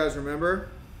don't know if you guys remember,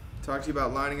 I talked to you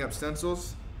about lining up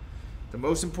stencils. The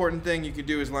most important thing you can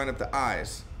do is line up the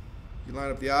eyes. You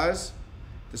line up the eyes,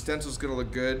 the stencil's gonna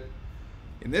look good.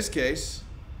 In this case,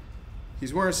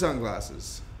 he's wearing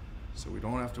sunglasses, so we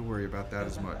don't have to worry about that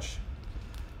as much.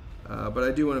 But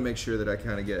I do want to make sure that I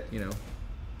kind of get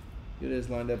get as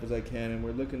lined up as I can, and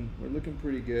we're looking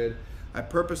pretty good. I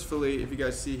purposefully, if you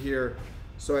guys see here,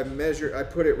 so I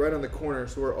put it right on the corner,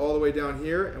 so we're all the way down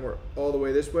here and we're all the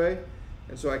way this way,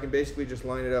 and so I can basically just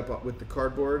line it up with the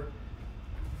cardboard,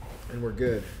 and we're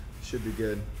good. Should be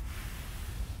good.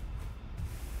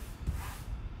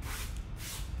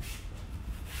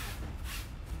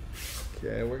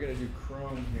 Okay, we're gonna do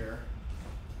chrome here.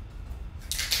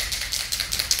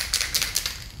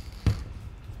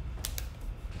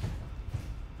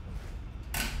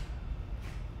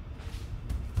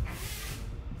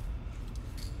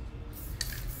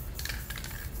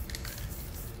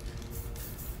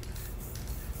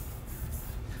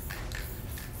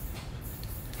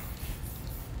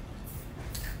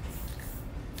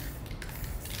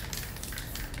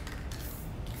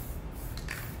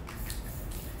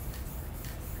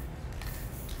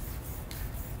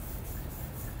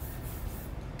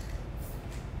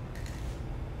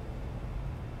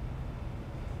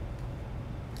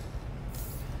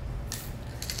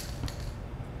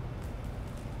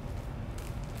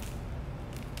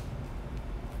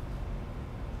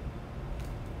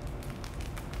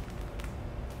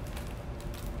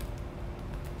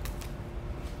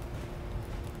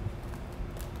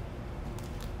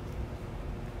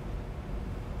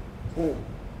 Cool.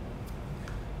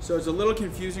 So it's a little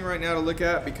confusing right now to look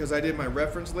at because I did my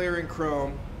reference layer in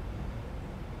chrome.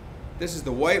 This is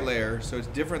the white layer, so it's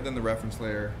different than the reference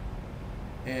layer.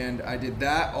 And I did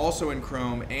that also in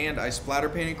chrome, and I splatter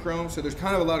painted chrome. So there's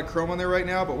kind of a lot of chrome on there right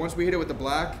now, but once we hit it with the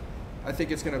black, I think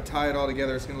it's gonna tie it all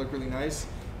together. It's gonna look really nice.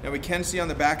 Now we can see on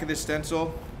the back of this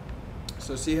stencil,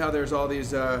 so see how there's all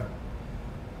these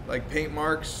like paint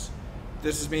marks?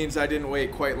 This means I didn't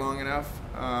wait quite long enough.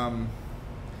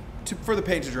 For the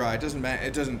paint to dry. It doesn't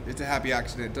matter. It's a happy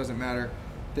accident. It doesn't matter.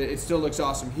 It still looks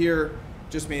awesome here.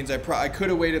 Just means I could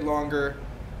have waited longer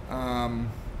and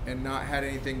not had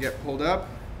anything get pulled up,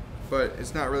 but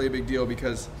it's not really a big deal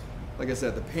because, like I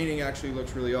said, the painting actually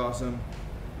looks really awesome,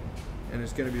 and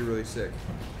it's going to be really sick.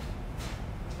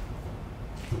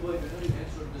 So Blake, I know you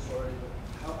answered this already, but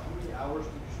how many hours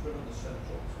did you spend on the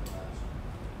stencils?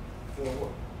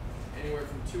 For anywhere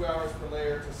from 2 hours per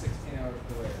layer to 16 hours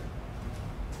per layer.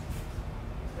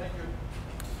 Thank you.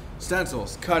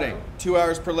 Stencils, cutting, 2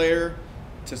 hours per layer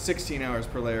to 16 hours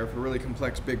per layer for really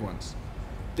complex big ones.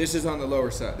 This is on the lower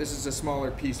side. This is a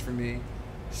smaller piece for me.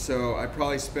 So I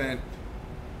probably spent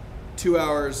 2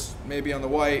 hours maybe on the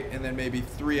white and then maybe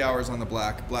 3 hours on the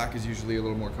black. Black is usually a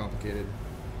little more complicated.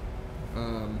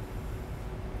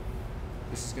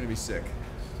 This is gonna be sick.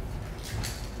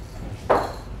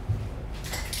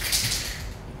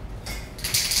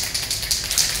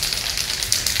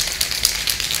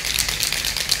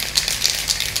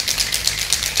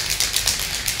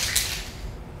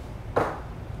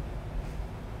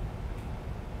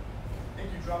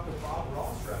 Dropped a Bob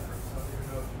Ross reference. I don't even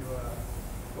know if you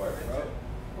Of course, bro. Of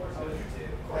course, how did you take?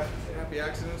 Of course you did. Happy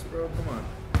accidents, bro. Come on.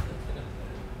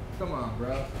 Come on,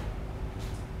 bro.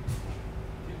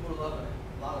 People are loving it.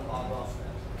 A lot of Bob Ross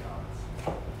fans in the comments.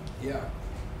 Yeah.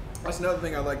 That's another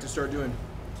thing I'd like to start doing.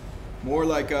 More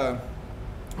like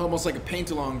almost like a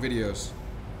paint-along videos.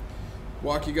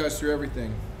 Walk you guys through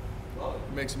everything. Love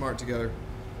it. Make some art together.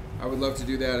 I would love to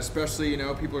do that, especially,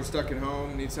 people are stuck at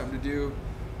home, need something to do.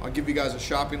 I'll give you guys a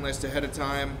shopping list ahead of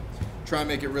time. Try and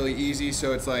make it really easy,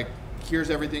 so it's like,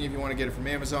 here's everything if you want to get it from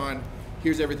Amazon.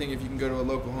 Here's everything if you can go to a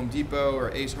local Home Depot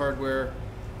or Ace Hardware.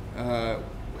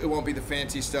 It won't be the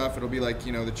fancy stuff. It'll be like,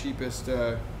 the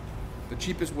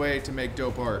cheapest way to make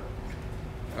dope art.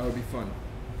 That would be fun.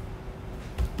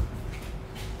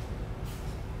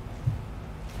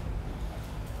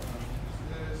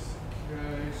 This,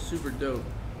 okay, super dope.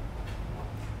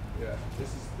 Yeah, this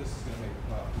is gonna make it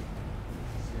pop.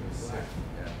 It's gonna be sick.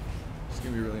 Yeah, it's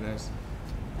gonna be really nice.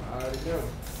 I already know.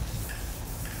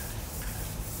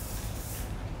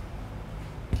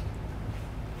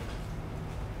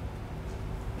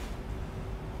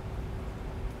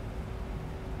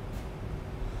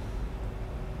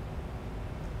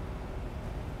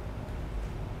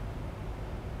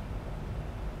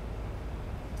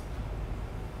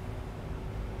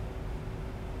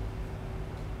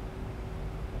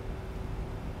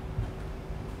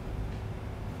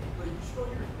 Spell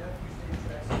your nephew's name,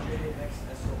 Jackson,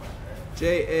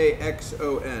 J-A-X-S-O-N, right? Jaxon.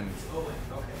 Owen,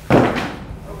 okay.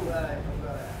 Alright.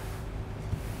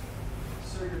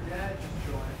 So your dad just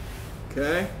joined,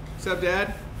 Okay. What's up, Dad?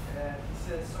 and he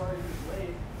said, sorry he was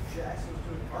late. Jackson was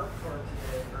doing card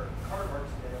art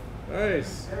today. Nice.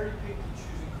 He's very picky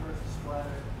choosing cards to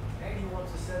splatter, and he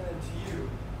wants to send them to you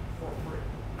for free.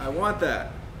 I want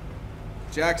that.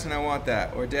 Jackson, I want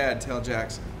that. Or Dad, tell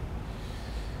Jackson.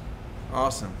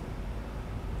 Awesome.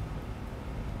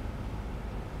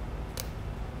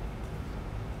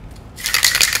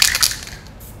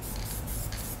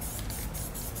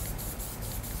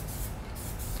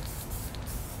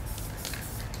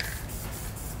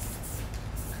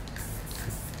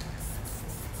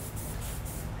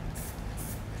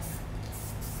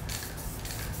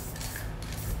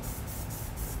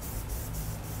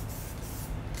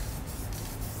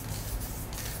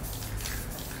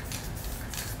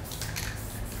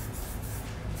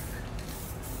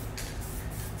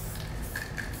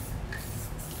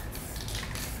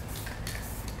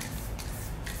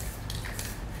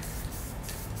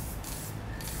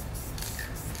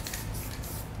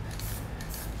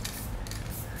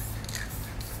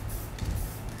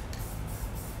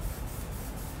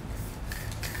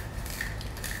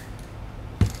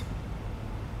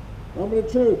 Moment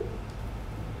of truth.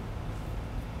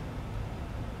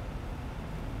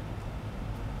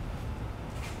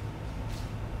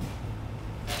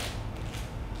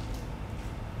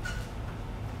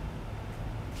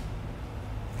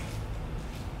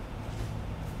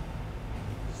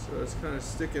 So it's kind of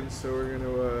sticking, so we're going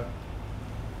to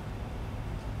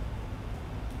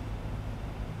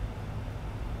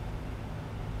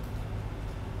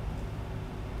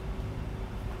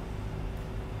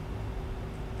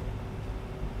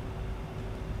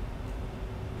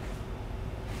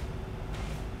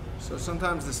so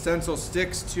sometimes the stencil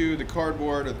sticks to the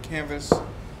cardboard or the canvas,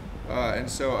 and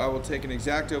so I will take an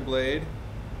X-Acto blade.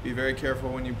 Be very careful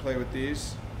when you play with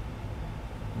these,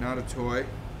 not a toy,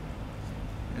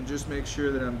 and just make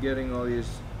sure that I'm getting all these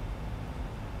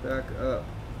back up.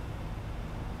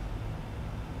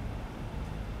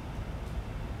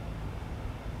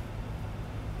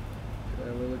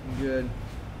 Okay, we're looking good.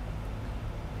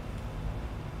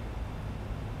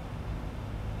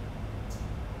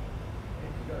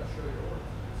 You gotta show your work.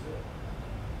 That's it.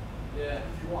 Yeah.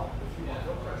 If you want,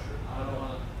 no pressure. I don't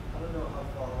want. I don't know how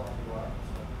far off you are. So.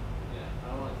 Yeah, I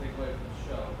don't want to take away from the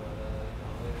show, but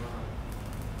later on.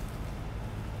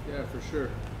 Yeah, for sure.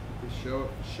 Show.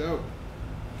 Show.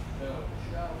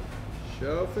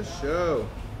 Show for show.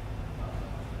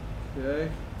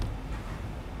 Okay.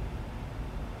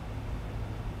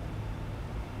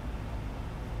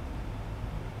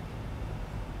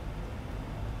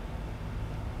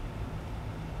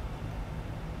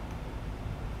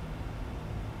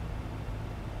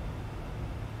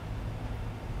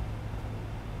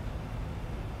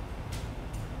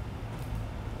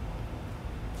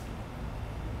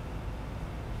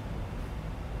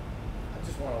 I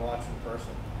just want to watch in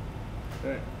person.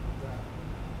 Okay.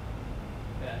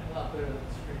 Yeah, a lot better than the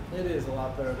screen. It is a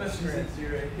lot better than Especially screen. since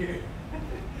you're right here.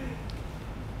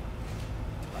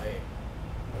 Right.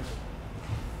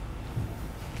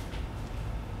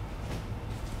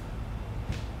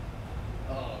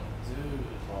 Oh, dude.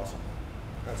 Awesome.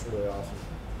 That's really awesome.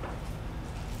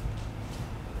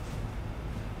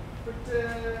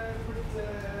 Pretend,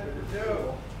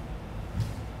 Joe.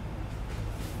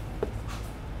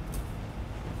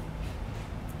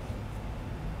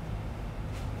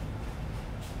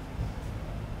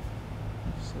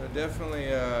 So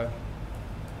definitely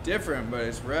different, but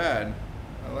it's rad.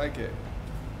 I like it.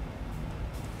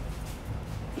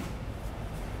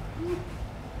 Show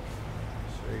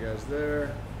you guys there.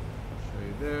 Show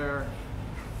you there.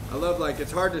 I love, like,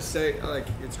 it's hard to say, like,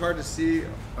 it's hard to see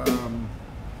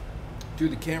through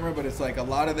the camera, but it's like a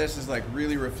lot of this is like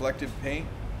really reflective paint,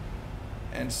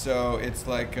 and so it's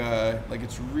like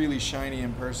it's really shiny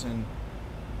in person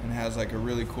and has like a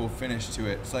really cool finish to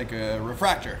it. It's like a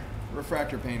refractor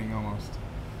painting almost,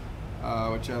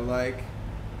 which I like.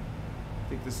 I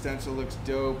think the stencil looks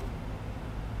dope.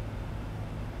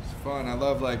 It's fun. I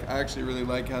love, like, I actually really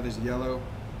like how this yellow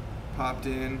popped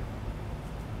in.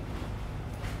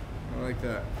 I like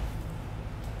that.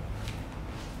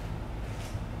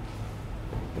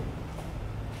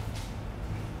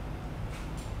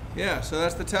 Yeah, so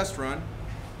that's the test run,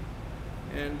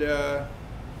 and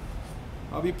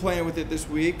I'll be playing with it this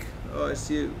week. Oh, I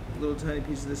see a little tiny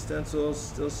piece of the stencil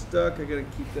still stuck. I gotta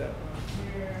keep that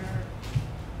on here.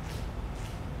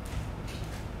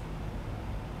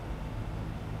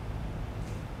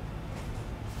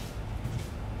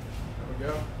 There we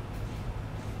go.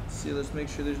 Let's see, let's make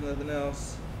sure there's nothing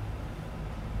else.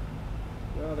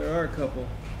 Well, there are a couple.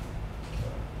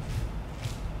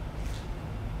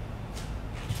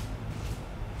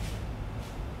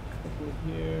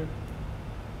 Here.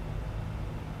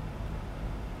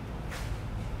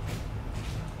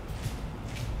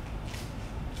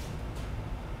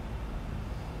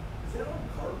 Is that on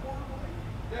cardboard,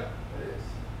 Mike? Yep, it is.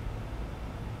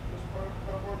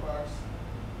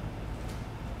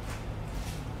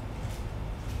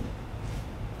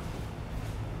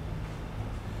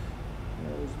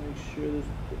 sure there's.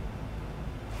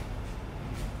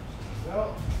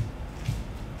 So.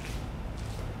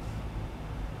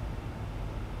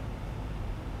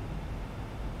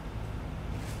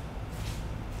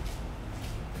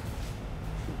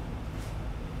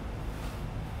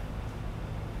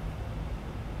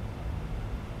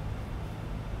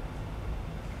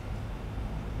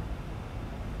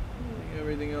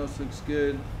 Everything else looks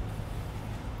good.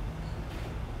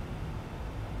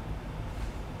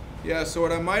 Yeah, so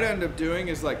what I might end up doing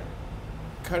is like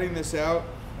cutting this out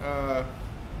and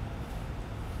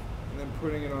then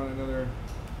putting it on another.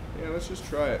 Yeah, let's just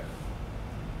try it.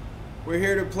 We're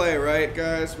here to play, right,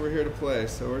 guys? We're here to play,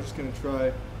 so we're just gonna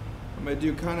try. I'm gonna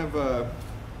do kind of a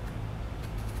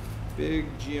big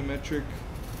geometric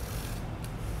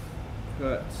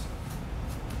cuts.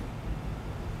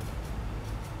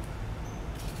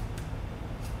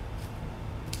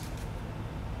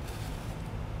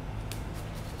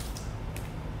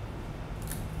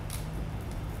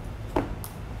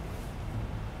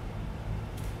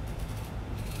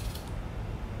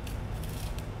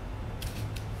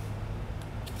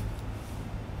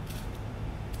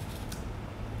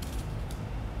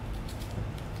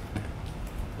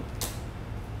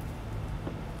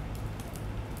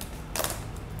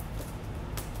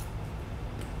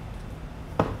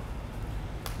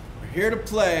 Here to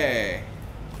play.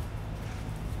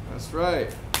 That's right.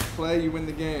 Play, you win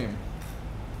the game.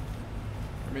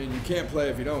 I mean, you can't play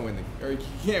if you don't win the, or you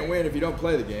can't win if you don't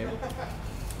play the game.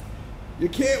 You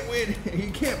can't win.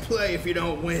 You can't play if you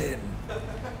don't win.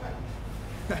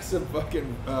 That's some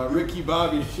fucking Ricky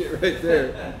Bobby shit right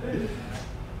there. You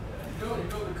know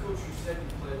the coach who said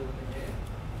you played in the game?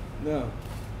 No.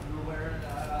 You were wearing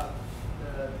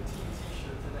the team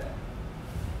T-shirt today.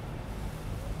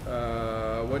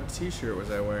 What T-shirt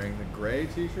was I wearing? The gray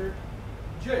T-shirt?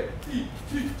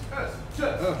 J-E-T-S,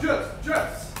 Oh.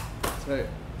 Jess. That's right.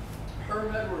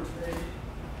 Herm Edwards, baby.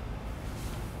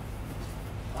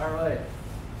 All right.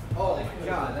 Oh my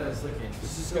God, that is looking.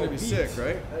 This is so gonna be weak. sick,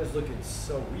 right? That is looking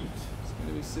so weak. It's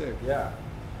gonna be sick. Yeah.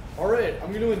 All right,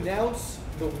 I'm going to announce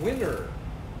the winner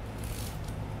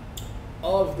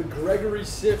of the Gregory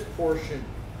Sif portion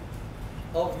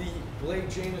of the Blake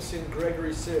Jamieson,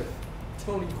 Gregory Sif,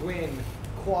 Tony Gwynn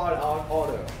quad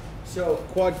auto. So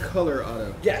Quad color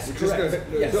auto. Yes, Which correct. Is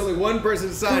gonna, Yes. There's only one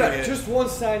person signing correct, it. just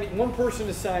one person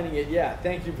is signing it. Yeah,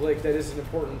 thank you, Blake. That is an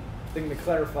important thing to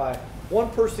clarify. One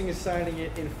person is signing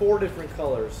it in 4 different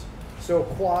colors. So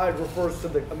quad refers to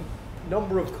the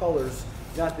number of colors,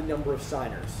 not the number of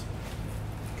signers.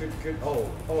 Good. Oh,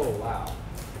 wow.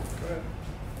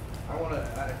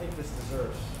 I think this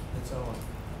deserves its own.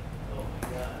 Oh my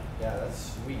God. Yeah,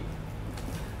 that's sweet.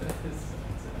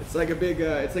 It's like a big,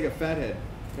 it's like a fathead,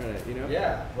 kind of, you know?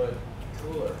 Yeah, but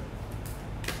cooler.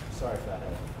 Sorry,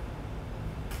 fathead.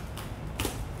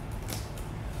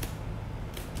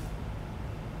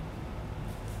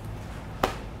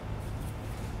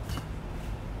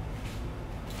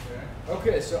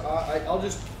 Okay, so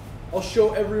I'll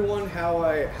show everyone how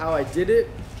I did it.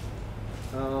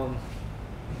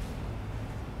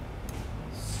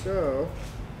 So,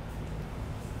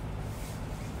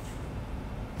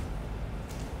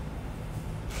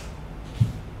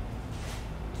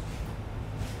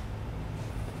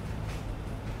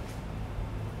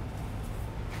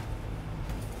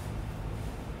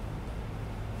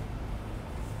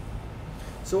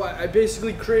 So I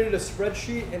basically created a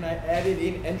spreadsheet and I added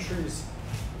in entries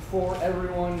for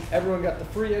everyone. Everyone got the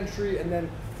free entry, and then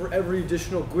for every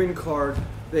additional Gwyn card,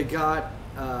 they got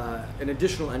an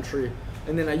additional entry.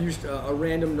 And then I used a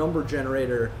random number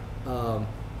generator to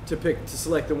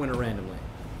select the winner randomly.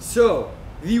 So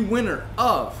the winner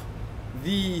of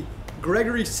the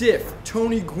Gregory Sif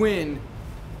Tony Gwynn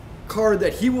card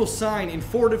that he will sign in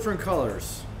 4 different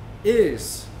colors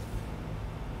is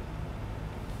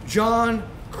John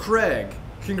Craig.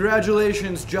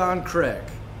 Congratulations, John Craig.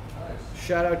 Nice.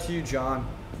 Shout out to you, John.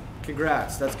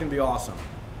 Congrats. That's going to be awesome.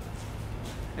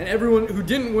 And everyone who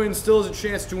didn't win still has a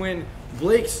chance to win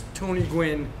Blake's Tony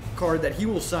Gwynn card that he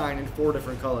will sign in 4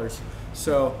 different colors.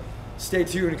 So stay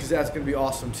tuned because that's going to be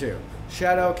awesome too.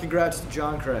 Shout out, congrats to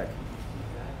John Craig.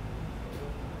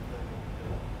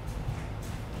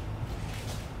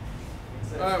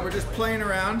 all right, we're just playing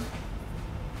around.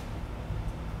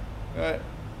 All right.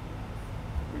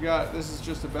 This is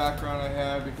just a background I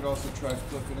have. You could also try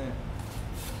flipping it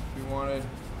if you wanted.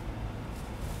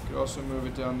 You could also move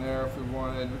it down there if we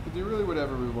wanted. We could do really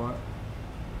whatever we want.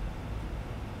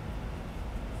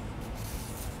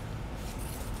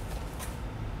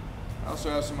 I also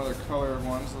have some other colored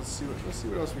ones. Let's see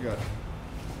what else we got.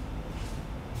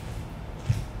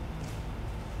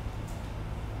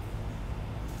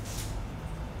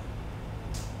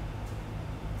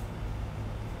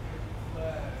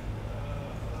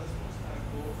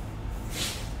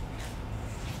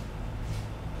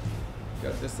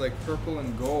 Got this like purple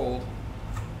and gold.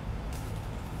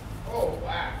 Oh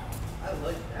wow, I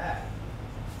like that.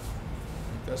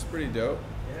 That's pretty dope.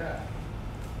 Yeah.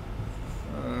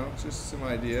 I don't know, just some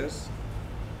ideas.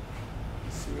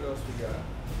 Let's see what else we got.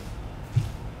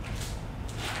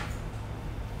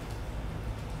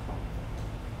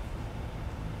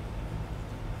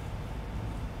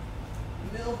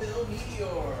 Millville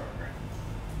Meteor.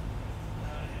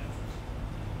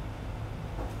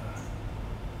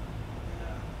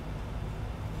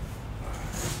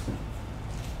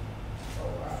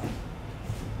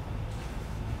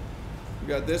 We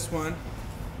got this one.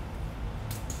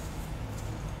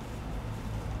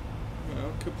 You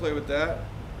know, could play with that.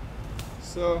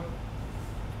 So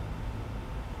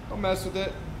I'll mess with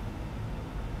it.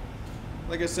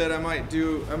 Like I said, I might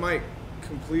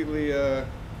completely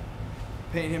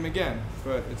paint him again,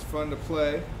 but it's fun to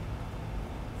play.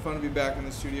 Fun to be back in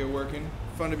the studio working.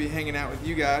 Fun to be hanging out with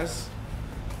you guys.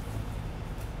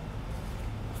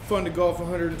 Fun to golf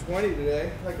 120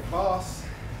 today, like a boss.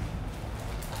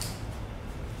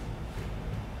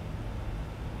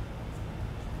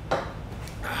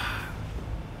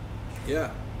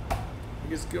 Yeah, I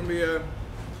think it's gonna be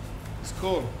it's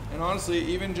cool. And honestly,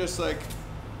 even just like,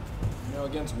 you know,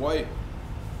 against white,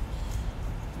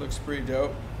 looks pretty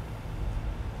dope.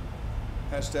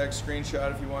 Hashtag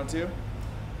screenshot if you want to.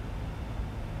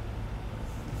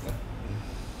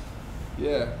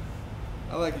 Yeah,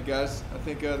 I like it, guys. I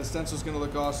think the stencil's gonna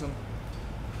look awesome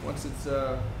once it's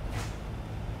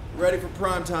ready for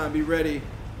prime time. Be ready,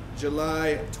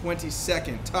 July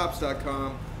 22nd,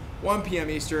 Topps.com, 1 p.m.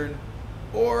 Eastern.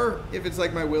 Or if it's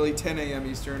like my Willie, 10 a.m.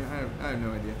 Eastern. I have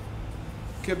no idea.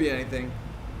 Could be anything.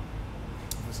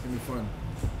 It's gonna be fun.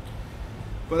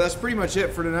 But that's pretty much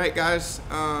it for tonight, guys.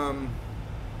 All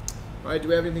right, do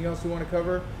we have anything else we want to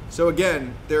cover? So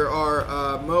again, there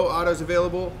are Mo autos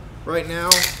available right now.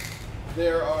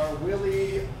 There are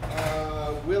Willie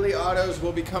autos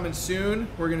will be coming soon.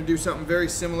 We're gonna do something very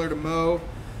similar to Mo,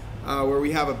 where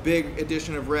we have a big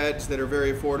edition of reds that are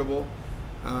very affordable.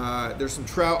 There's some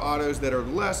Trout autos that are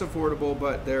less affordable,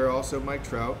 but they're also Mike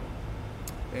Trout.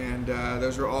 And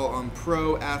those are all on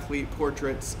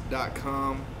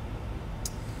proathleteportraits.com.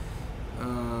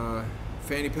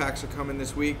 Fanny packs are coming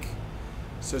this week,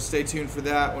 so stay tuned for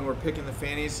that when we're picking the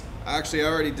fannies. Actually, I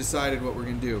already decided what we're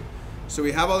going to do. So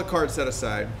we have all the cards set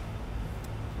aside.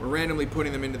 We're randomly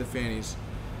putting them into the fannies.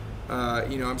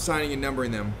 You know, I'm signing and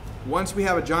numbering them. Once we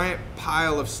have a giant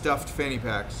pile of stuffed fanny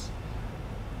packs,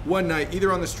 one night,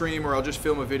 either on the stream or I'll just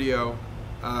film a video,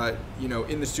 you know,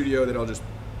 in the studio that I'll just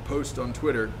post on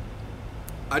Twitter.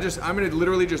 I'm gonna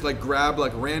literally just like grab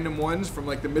like random ones from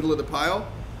like the middle of the pile,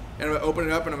 and I'm gonna open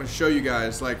it up and I'm gonna show you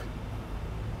guys like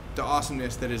the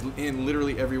awesomeness that is in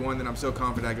literally every one. That I'm so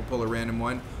confident I can pull a random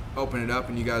one, open it up,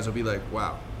 and you guys will be like,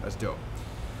 wow, that's dope.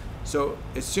 So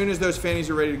as soon as those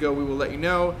fannies are ready to go, we will let you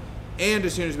know, and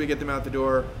as soon as we get them out the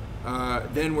door,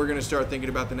 then we're going to start thinking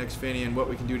about the next fanny and what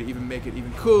we can do to even make it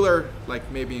even cooler, like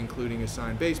maybe including a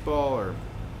signed baseball or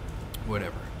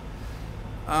whatever.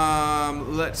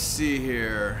 Let's see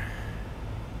here.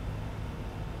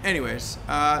 Anyways,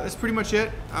 that's pretty much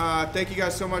it. Thank you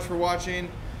guys so much for watching.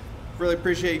 Really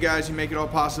appreciate you guys. You make it all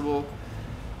possible.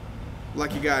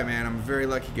 Lucky guy, man. I'm a very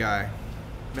lucky guy.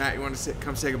 Matt, you want to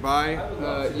come say goodbye?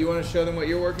 You want to show them what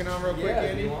you're working on real quick,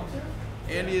 Andy? You want to?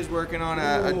 Andy is working on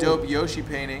a dope Yoshi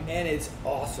painting. And it's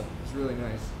awesome. It's really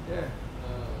nice. Yeah.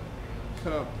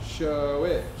 Come, show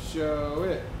it, show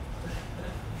it.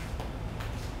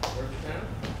 Where's the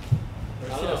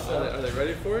camera? Are they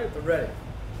ready for it? They're ready.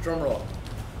 Drum roll.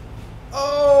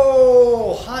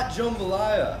 Oh, hot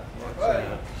jambalaya.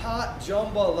 Hot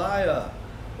jambalaya.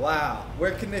 Wow.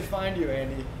 Where can they find you,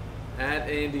 Andy? At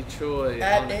Andy Choi.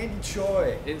 At Andy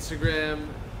Choi. Instagram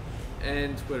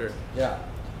and Twitter. Yeah.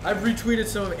 I've retweeted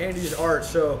some of Andy's art,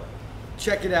 so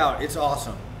check it out. It's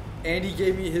awesome. Andy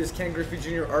gave me his Ken Griffey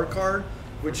Jr. art card,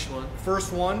 which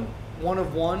first one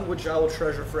of one, which I will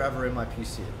treasure forever in my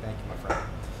PC. Thank you, my friend.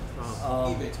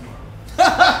 eBay tomorrow.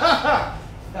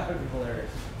 That would be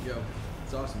hilarious. Yo,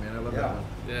 it's awesome, man. I love that one.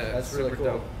 Yeah, That's it's really super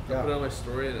cool. dope. I Yeah. put it on my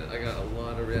story and I got a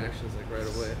lot of reactions like right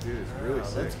away. Dude, it's really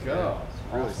sick. Let's go. It's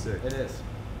really sick. It is.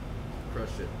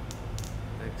 Crushed it.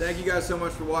 Thanks. Thank you guys so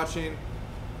much for watching.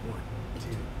 1,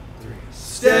 2, 3.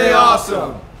 Stay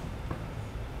awesome.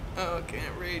 Oh,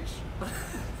 can't reach.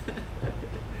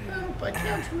 I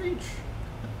can't reach.